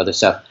all sorts of other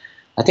stuff,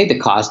 I think the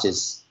cost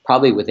is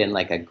probably within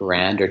like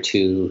 $1,000 or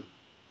 $2,000,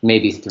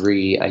 maybe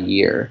 $3,000 a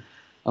year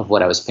of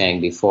what I was paying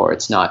before.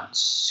 It's not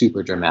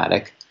super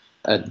dramatic,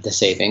 the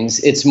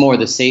savings. It's more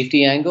the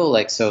safety angle.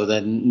 So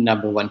the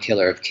number one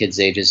killer of kids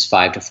ages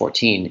 5 to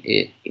 14,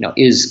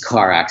 is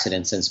car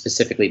accidents, and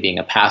specifically being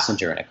a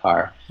passenger in a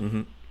car.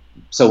 Mm-hmm.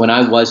 So when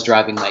I was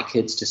driving my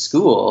kids to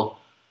school,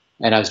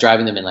 and I was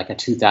driving them in like a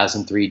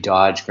 2003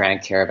 Dodge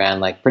Grand Caravan,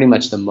 like pretty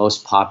much the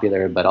most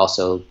popular but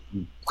also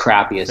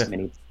crappiest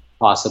mini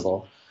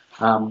possible,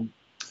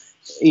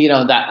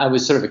 that I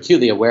was sort of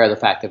acutely aware of the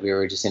fact that we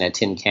were just in a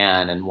tin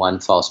can, and one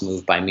false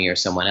move by me or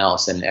someone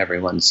else and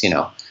everyone's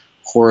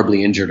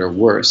horribly injured or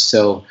worse.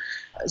 So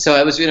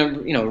I was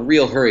in a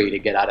real hurry to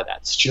get out of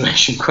that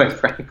situation, quite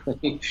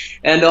frankly,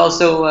 and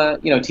also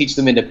teach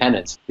them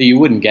independence that you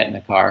wouldn't get in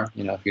a car.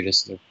 If you're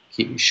just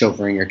keep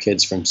chauffeuring your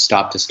kids from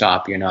stop to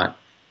stop, you're not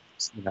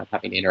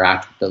having to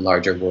interact with the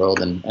larger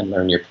world and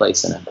learn your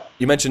place in it.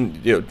 You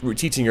mentioned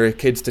teaching your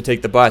kids to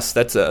take the bus.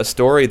 That's a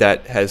story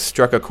that has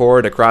struck a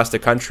chord across the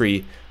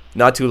country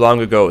not too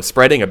long ago,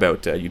 spreading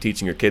about you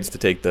teaching your kids to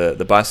take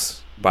the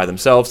bus by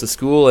themselves to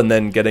school and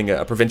then getting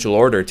a provincial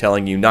order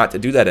telling you not to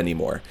do that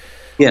anymore.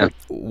 Yeah.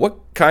 What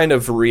kind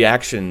of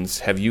reactions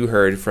have you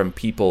heard from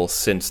people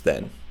since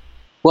then?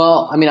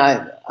 Well, I mean,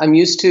 I'm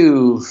used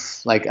to,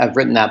 I've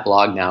written that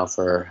blog now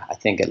for, I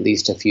think, at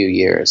least a few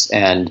years.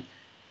 And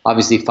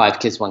obviously 5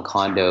 kids, 1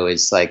 condo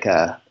is like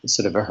a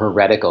sort of a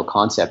heretical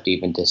concept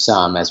even to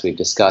some, as we've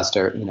discussed,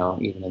 or,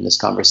 even in this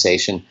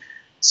conversation.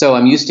 So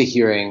I'm used to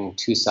hearing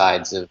 2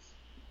 sides of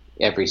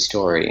every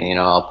story.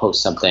 I'll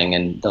post something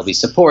and there'll be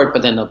support,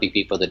 but then there'll be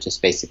people that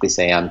just basically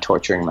say I'm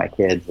torturing my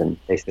kids and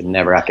they should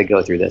never have to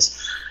go through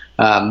this.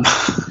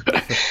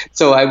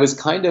 So I was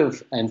kind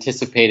of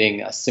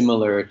anticipating a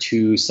similar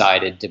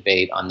 2-sided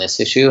debate on this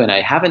issue, and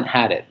I haven't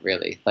had it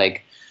really.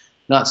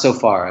 Not so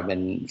far. I've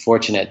been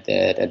fortunate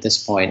that at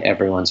this point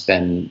everyone's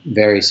been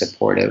very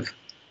supportive.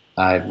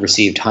 I've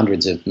received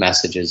hundreds of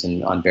messages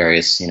on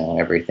various,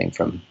 everything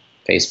from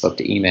Facebook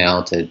to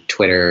email to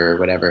Twitter or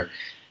whatever,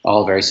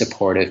 all very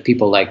supportive.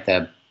 People like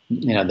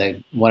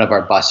one of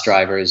our bus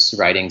drivers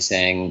writing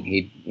saying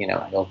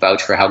he'll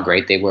vouch for how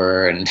great they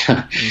were, and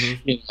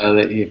mm-hmm.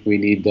 That if we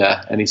need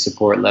any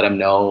support, let him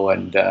know.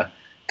 And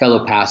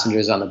fellow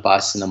passengers on the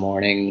bus in the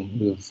morning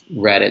who've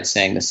read it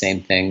saying the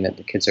same thing, that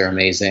the kids are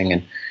amazing.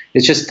 And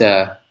it's just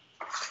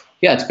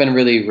Yeah, it's been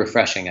really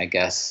refreshing, I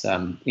guess.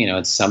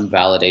 It's some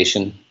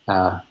validation,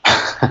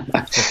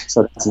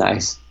 so that's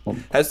nice.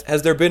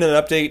 Has there been an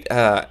update?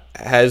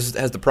 Has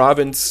the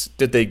province,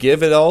 did they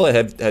give it all?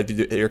 Have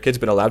your kids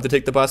been allowed to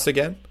take the bus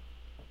again?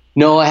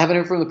 No, I haven't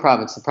heard from the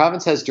province. The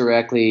province has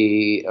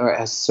directly, or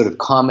has sort of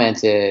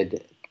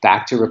commented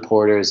back to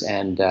reporters,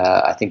 and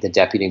I think the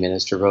deputy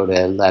minister wrote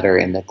a letter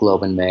in the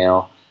Globe and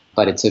Mail.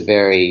 But it's a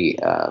very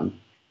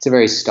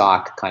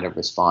stock kind of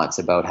response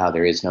about how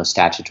there is no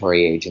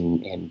statutory age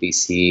in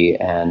BC,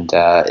 and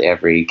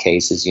every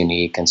case is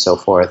unique and so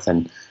forth.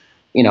 And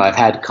I've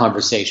had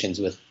conversations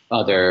with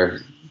other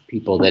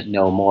people that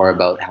know more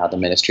about how the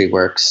ministry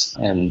works,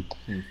 and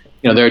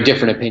there are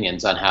different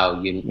opinions on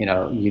how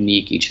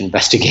unique each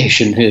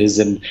investigation is,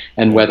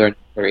 and whether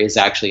there is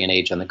actually an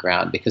age on the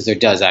ground, because there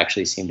does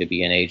actually seem to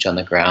be an age on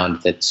the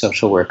ground that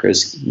social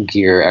workers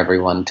gear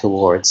everyone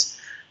towards,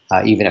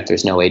 even if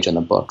there's no age on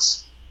the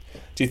books.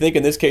 Do you think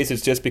in this case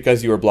it's just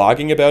because you were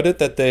blogging about it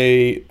that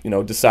they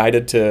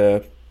decided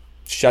to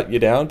shut you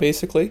down,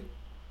 basically?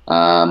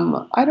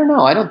 I don't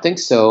know. I don't think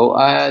so.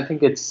 I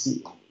think it's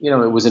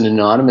it was an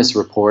anonymous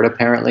report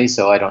apparently,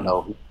 so I don't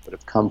know who it would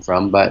have come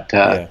from, but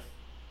they're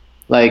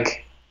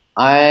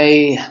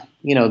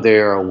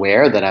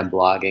aware that I'm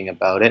blogging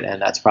about it,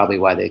 and that's probably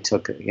why they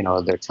took,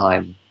 their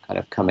time kind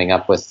of coming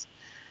up with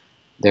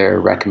their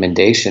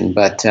recommendation.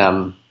 But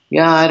I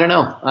don't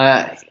know.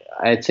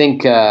 I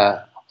think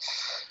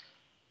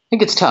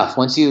it's tough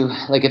once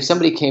if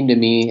somebody came to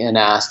me and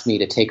asked me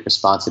to take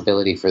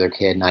responsibility for their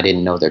kid, and I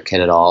didn't know their kid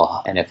at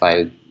all, and if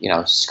I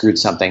screwed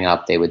something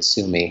up, they would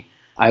sue me.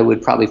 I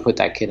would probably put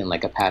that kid in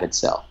like a padded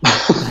cell.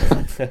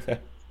 I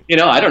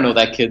don't know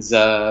that kid's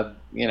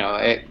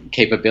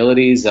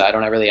capabilities. I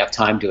don't really have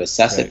time to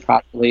assess it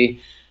properly,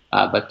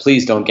 but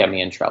please don't get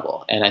me in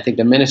trouble. And I think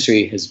the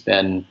ministry has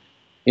been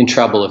in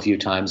trouble a few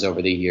times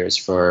over the years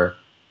for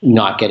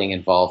not getting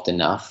involved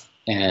enough.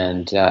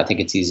 And I think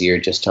it's easier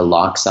just to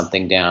lock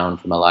something down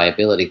from a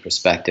liability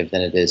perspective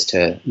than it is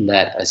to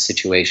let a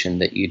situation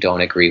that you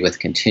don't agree with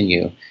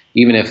continue,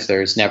 even if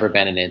there's never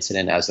been an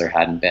incident, as there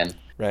hadn't been.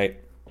 Right.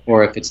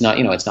 Or if it's not,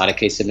 it's not a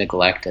case of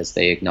neglect, as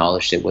they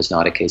acknowledged it was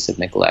not a case of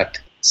neglect.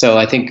 So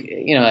I think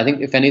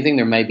if anything,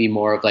 there might be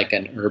more of like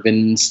an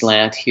urban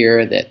slant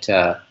here,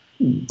 that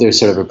there's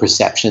sort of a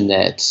perception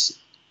that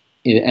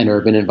an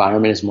urban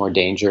environment is more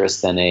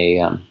dangerous than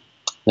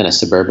a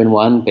suburban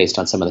one, based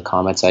on some of the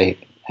comments I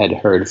had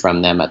heard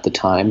from them at the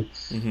time.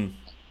 Mm-hmm.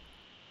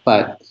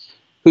 But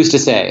who's to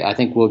say? I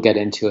think we'll get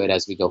into it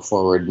as we go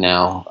forward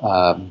now,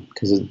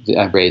 because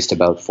I've raised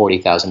about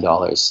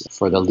 $40,000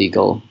 for the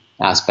legal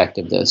aspect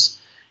of this,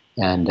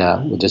 and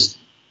we'll just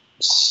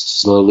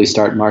slowly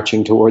start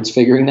marching towards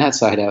figuring that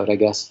side out, I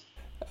guess.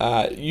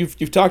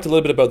 You've talked a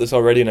little bit about this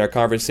already in our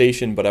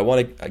conversation, but I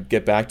want to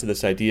get back to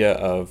this idea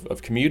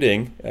of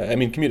commuting.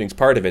 Commuting's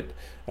part of it.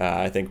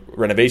 I think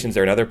renovations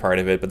are another part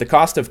of it, but the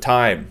cost of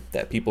time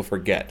that people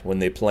forget when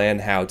they plan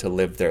how to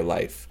live their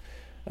life.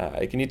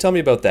 Can you tell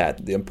me about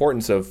that? The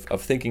importance of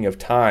thinking of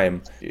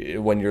time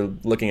when you're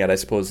looking at, I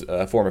suppose,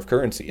 a form of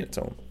currency in its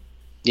own.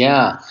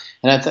 Yeah,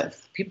 and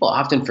people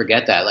often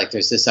forget that. Like,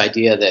 there's this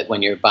idea that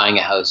when you're buying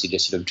a house, you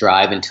just sort of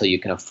drive until you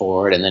can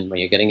afford, and then when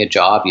you're getting a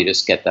job, you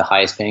just get the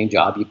highest paying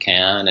job you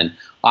can. And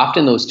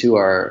often those two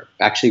are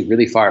actually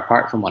really far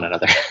apart from one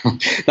another.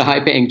 The high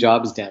paying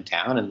job is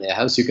downtown, and the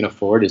house you can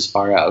afford is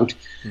far out.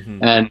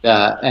 Mm-hmm.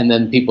 And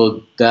then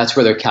people, that's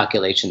where their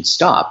calculations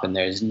stop. And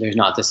there's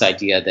not this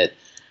idea that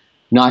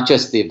not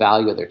just the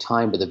value of their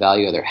time, but the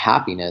value of their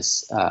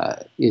happiness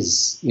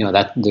is,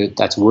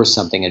 that's worth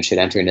something and should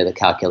enter into the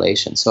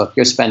calculation. So if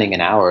you're spending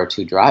an hour or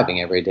two driving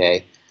every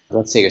day,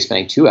 let's say you're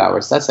spending 2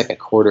 hours, that's like a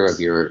quarter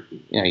of your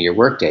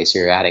work day. So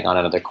you're adding on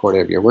another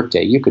quarter of your work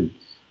day. You could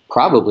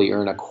probably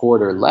earn a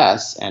quarter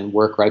less and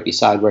work right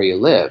beside where you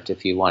lived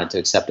if you wanted to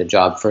accept a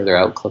job further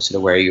out, closer to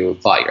where you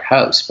bought your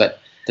house. But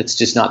that's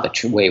just not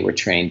the way we're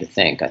trained to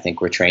think. I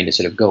think we're trained to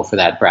sort of go for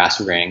that brass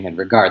ring and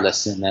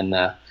regardless, and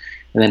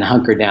then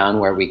hunker down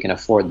where we can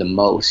afford the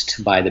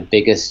most, buy the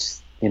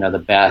biggest,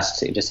 the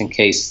best, just in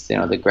case,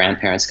 the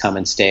grandparents come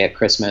and stay at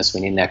Christmas.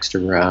 We need an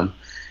extra room.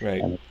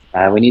 Right.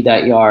 And, we need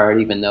that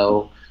yard, even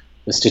though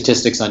the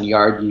statistics on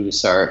yard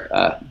use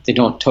they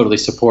don't totally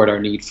support our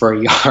need for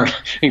a yard.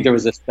 I think there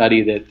was a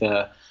study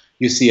that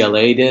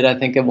UCLA did, I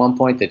think, at one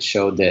point, that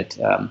showed that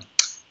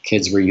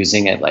kids were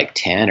using it like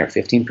 10 or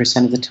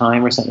 15% of the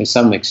time or something,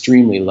 some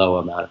extremely low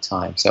amount of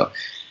time. So,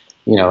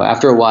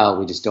 after a while,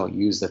 we just don't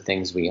use the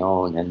things we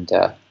own, and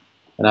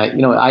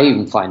I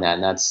even find that,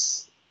 and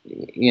that's,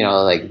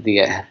 like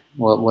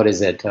what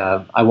is it?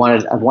 I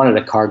wanted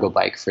a cargo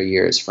bike for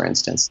years, for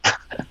instance,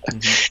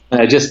 mm-hmm.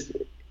 And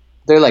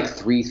they're like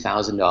 $3,000,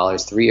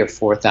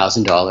 $3,000 or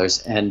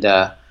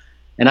 $4,000,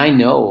 and I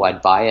know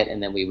I'd buy it,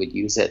 and then we would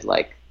use it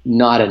like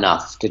not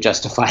enough to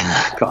justify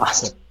that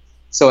cost.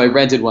 So I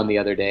rented one the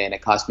other day, and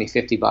it cost me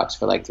 $50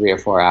 for like 3 or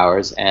 4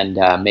 hours, and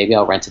maybe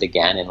I'll rent it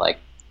again in like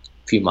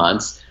a few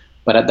months.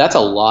 But that's a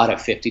lot of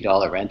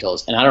 $50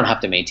 rentals, and I don't have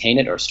to maintain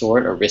it or store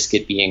it or risk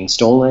it being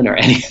stolen or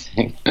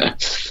anything.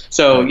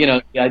 So,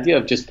 the idea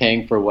of just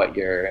paying for what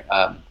you're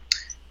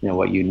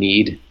what you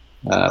need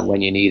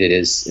when you need it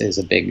is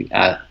a big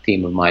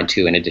theme of mine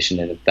too. In addition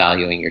to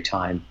valuing your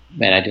time,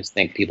 and I just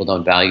think people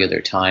don't value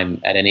their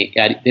time they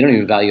don't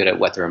even value it at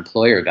what their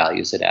employer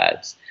values it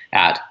at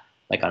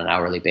like on an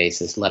hourly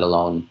basis. Let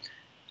alone,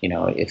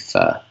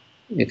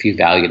 if you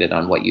valued it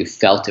on what you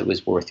felt it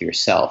was worth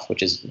yourself,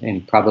 which is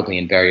probably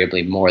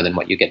invariably more than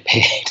what you get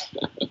paid.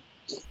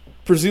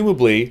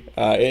 Presumably,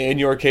 in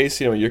your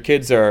case, your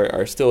kids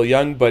are still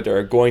young, but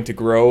are going to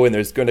grow, and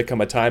there's going to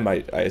come a time,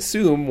 I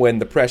assume, when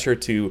the pressure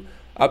to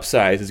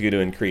upsize is going to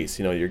increase.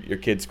 Your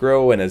kids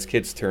grow, and as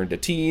kids turn to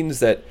teens,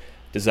 that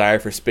desire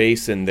for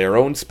space and their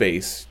own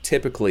space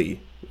typically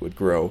would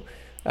grow.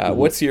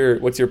 What's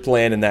your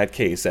plan in that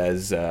case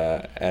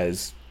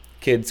as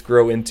kids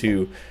grow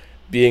into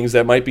beings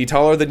that might be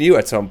taller than you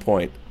at some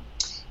point?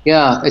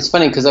 Yeah, it's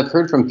funny because I've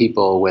heard from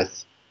people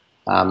with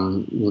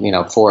 4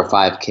 or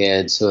 5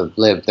 kids who have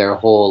lived their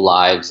whole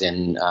lives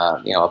in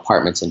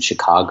apartments in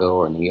Chicago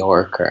or New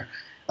York or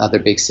other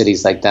big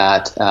cities like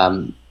that.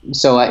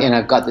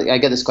 I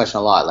get this question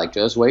a lot, like,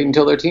 just wait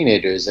until they're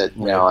teenagers, and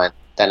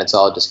then it's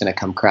all just going to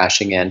come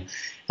crashing in.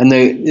 And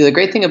the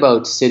great thing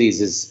about cities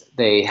is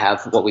they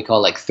have what we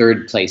call like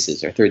third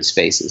places or third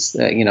spaces.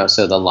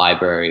 So the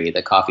library,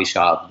 the coffee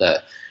shop,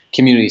 the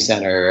community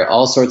center,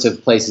 all sorts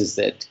of places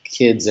that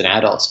kids and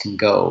adults can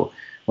go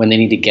when they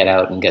need to get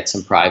out and get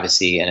some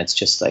privacy, and it's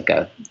just like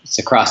it's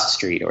across the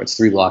street or it's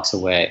 3 blocks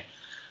away.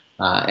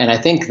 And I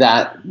think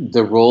that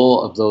the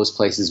role of those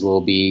places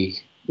will be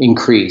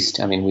increased.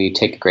 I mean, we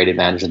take great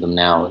advantage of them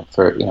now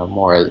for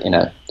more in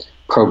a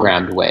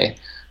programmed way,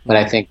 but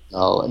I think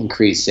they'll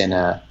increase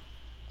the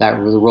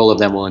role of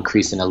them will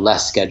increase in a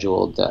less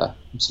scheduled,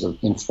 sort of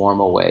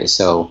informal way.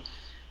 So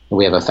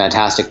we have a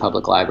fantastic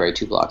public library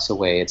 2 blocks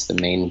away. It's the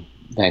main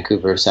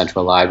Vancouver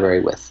Central Library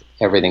with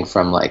everything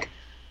from like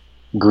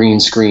green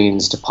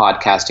screens to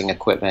podcasting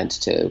equipment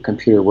to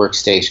computer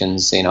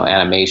workstations,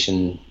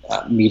 animation,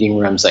 meeting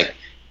rooms, like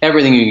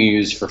everything you can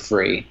use for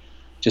free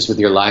just with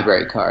your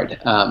library card.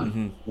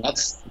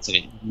 It's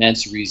an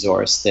immense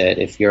resource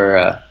that if you're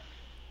a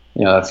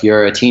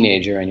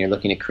teenager and you're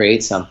looking to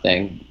create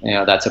something,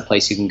 that's a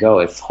place you can go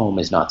if home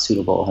is not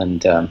suitable.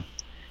 And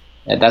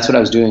that's what I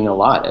was doing a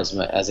lot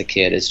as a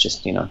kid, is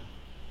just,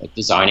 like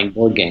designing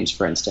board games,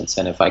 for instance.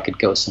 And if I could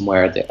go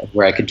somewhere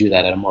where I could do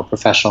that at a more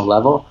professional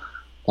level,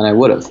 then I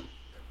would have.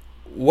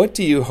 What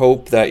do you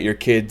hope that your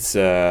kids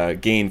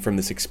gain from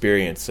this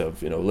experience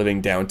of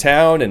living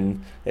downtown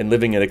and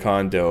living in a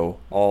condo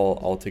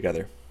all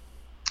together?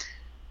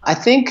 I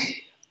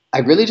think I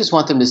really just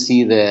want them to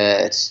see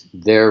that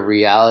their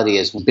reality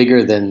is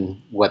bigger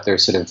than what they're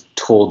sort of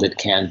told it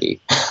can be.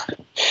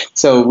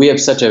 So we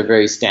have such a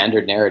very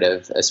standard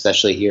narrative,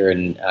 especially here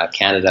in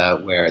Canada,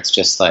 where it's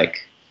just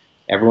like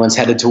everyone's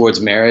headed towards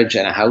marriage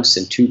and a house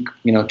and 2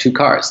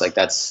 cars. Like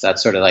that's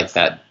sort of like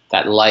that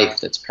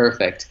life that's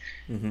perfect.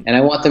 Mm-hmm. And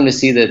I want them to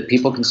see that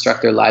people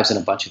construct their lives in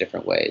a bunch of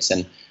different ways.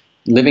 And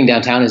living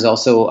downtown is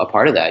also a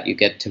part of that. You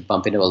get to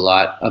bump into a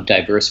lot of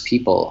diverse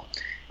people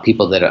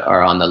that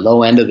are on the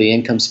low end of the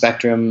income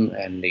spectrum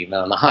and even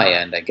on the high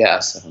end, I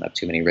guess. I don't have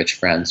too many rich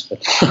friends,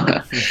 but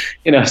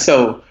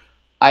so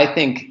I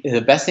think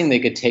the best thing they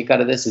could take out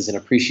of this is an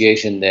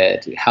appreciation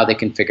that how they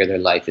configure their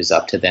life is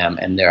up to them.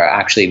 And there are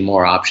actually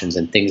more options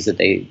and things that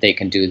they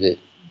can do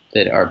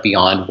that are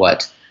beyond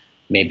what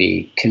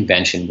maybe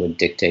convention would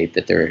dictate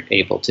that they're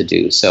able to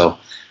do. So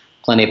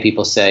plenty of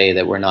people say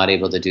that we're not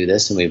able to do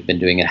this, and we've been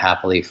doing it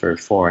happily for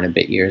 4 and a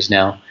bit years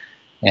now.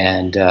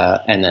 And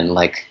then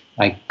like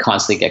I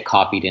constantly get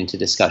copied into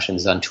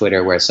discussions on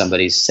Twitter where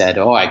somebody's said,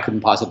 "Oh, I couldn't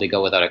possibly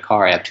go without a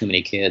car. I have too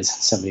many kids."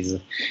 Somebody's,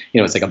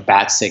 it's like a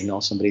bat signal.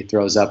 Somebody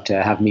throws up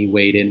to have me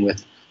wade in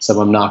with some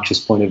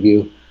obnoxious point of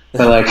view.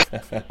 But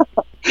like,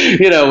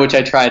 which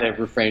I try to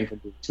refrain from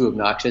being too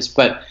obnoxious.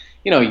 But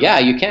yeah,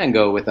 you can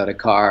go without a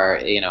car,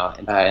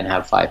 and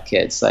have 5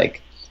 kids.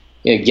 Like,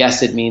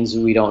 yes, it means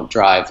we don't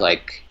drive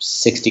like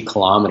 60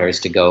 kilometers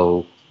to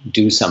go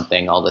do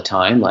something all the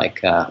time.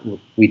 Like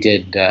we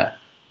did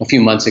a few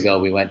months ago,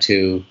 we went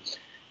to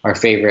our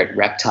favorite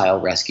reptile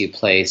rescue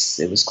place.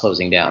 It was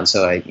closing down.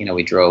 So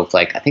we drove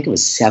like, I think it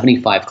was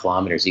 75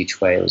 kilometers each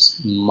way. It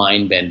was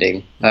mind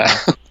bending.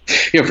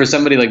 For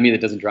somebody like me that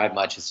doesn't drive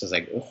much, it's just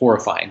like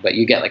horrifying, but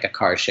you get like a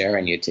car share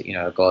and you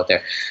go out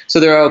there. So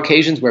there are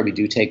occasions where we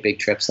do take big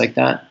trips like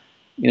that,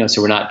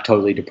 so we're not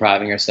totally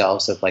depriving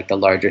ourselves of like the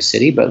larger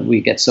city, but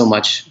we get so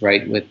much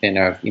right within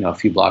our, a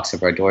few blocks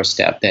of our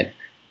doorstep that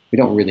we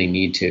don't really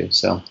need to.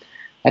 So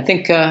I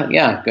think,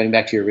 going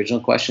back to your original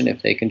question,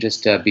 if they can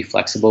just be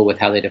flexible with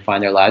how they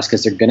define their lives,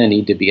 because they're going to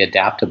need to be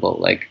adaptable.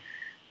 Like,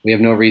 we have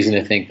no reason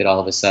to think that all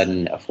of a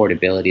sudden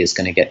affordability is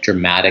going to get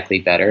dramatically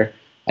better.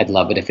 I'd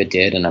love it if it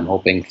did, and I'm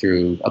hoping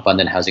through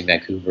Abundant Housing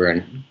Vancouver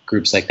and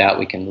groups like that,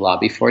 we can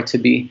lobby for it to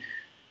be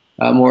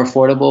more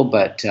affordable.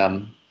 But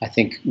I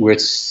think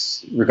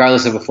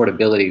regardless of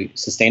affordability,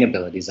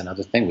 sustainability is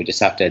another thing. We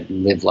just have to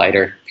live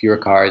lighter, fewer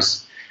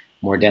cars,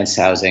 more dense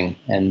housing.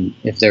 And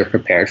if they're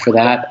prepared for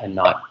that and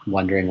not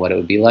wondering what it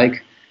would be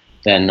like,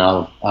 then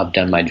I've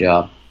done my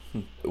job.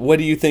 What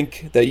do you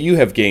think that you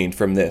have gained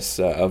from this,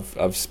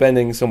 of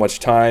spending so much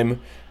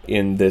time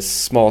in this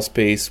small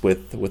space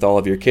with all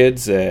of your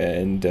kids,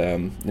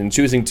 and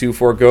choosing to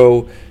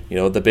forego,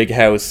 the big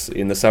house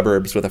in the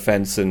suburbs with a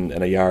fence and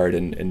a yard,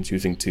 and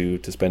choosing to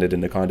spend it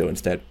in the condo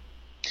instead?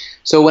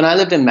 So when I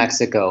lived in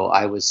Mexico,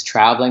 I was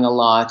traveling a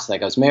lot.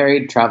 Like, I was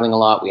married, traveling a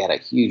lot. We had a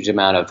huge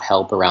amount of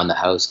help around the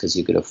house because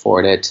you could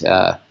afford it.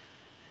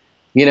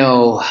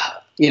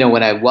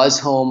 When I was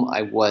home,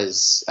 I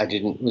was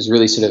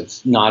really sort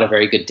of not a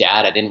very good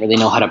dad. I didn't really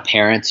know how to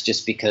parent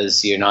just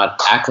because you're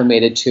not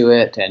acclimated to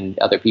it, and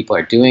other people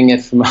are doing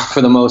it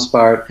for the most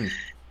part.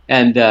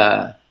 And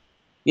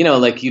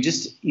like you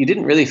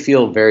didn't really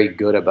feel very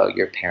good about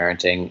your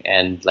parenting,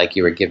 and like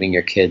you were giving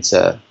your kids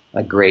a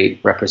great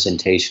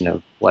representation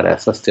of what a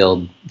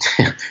fulfilled,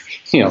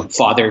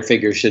 father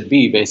figure should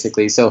be,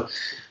 basically. So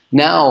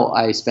now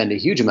I spend a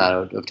huge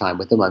amount of time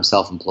with them. I'm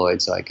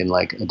self-employed, so I can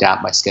like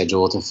adapt my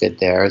schedule to fit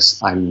theirs.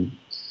 I'm,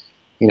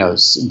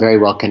 very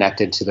well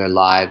connected to their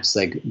lives.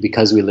 Like,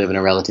 because we live in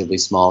a relatively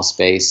small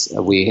space,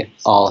 we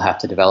all have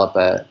to develop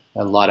a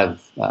lot of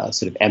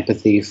sort of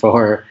empathy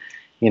for,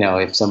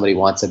 if somebody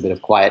wants a bit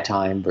of quiet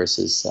time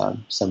versus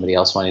somebody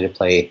else wanting to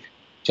play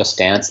Just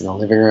Dance in the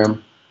living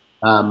room.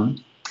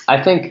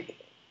 I think,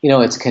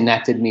 it's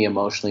connected me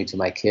emotionally to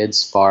my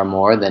kids far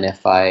more than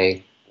if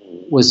I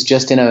was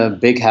just in a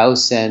big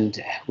house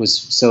and was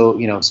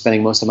so,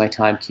 spending most of my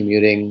time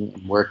commuting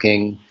and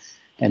working,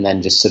 and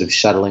then just sort of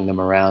shuttling them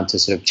around to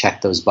sort of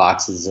check those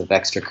boxes of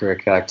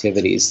extracurricular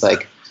activities.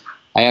 Like,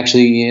 I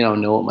actually,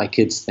 know what my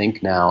kids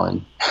think now.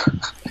 And,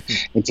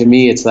 and to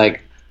me, it's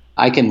like,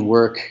 I can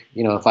work,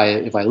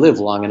 if I live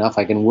long enough,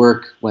 I can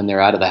work when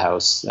they're out of the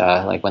house,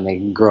 like when they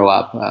grow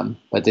up.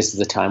 But this is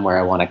the time where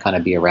I want to kind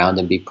of be around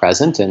and be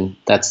present. And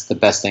that's the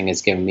best thing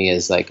it's given me,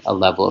 is like a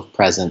level of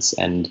presence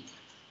and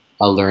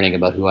a learning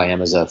about who I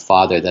am as a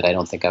father that I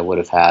don't think I would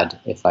have had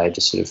if I had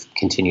just sort of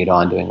continued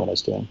on doing what I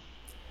was doing.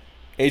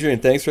 Adrian,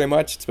 thanks very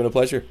much. It's been a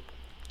pleasure.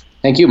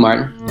 Thank you,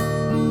 Martin.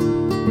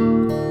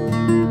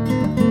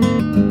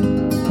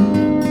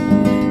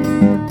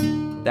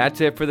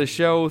 That's it for the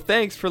show.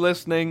 Thanks for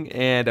listening,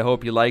 and I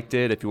hope you liked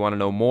it. If you want to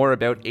know more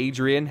about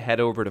Adrian, head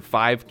over to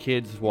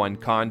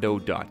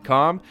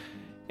 5kids1condo.com.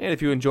 And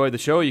if you enjoyed the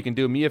show, you can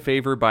do me a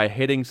favor by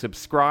hitting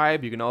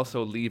subscribe. You can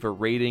also leave a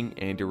rating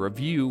and a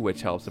review,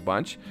 which helps a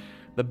bunch.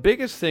 The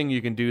biggest thing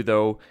you can do,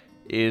 though,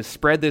 is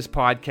spread this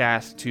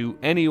podcast to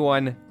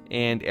anyone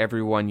and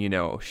everyone you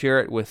know. Share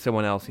it with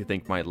someone else you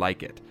think might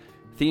like it.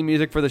 Theme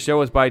music for the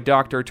show is by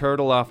Dr.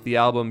 Turtle off the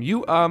album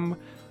You I'll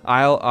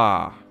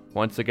Ah.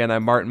 Once again,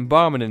 I'm Martin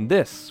Bauman, and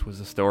this was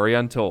A Story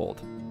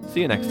Untold.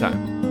 See you next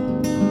time.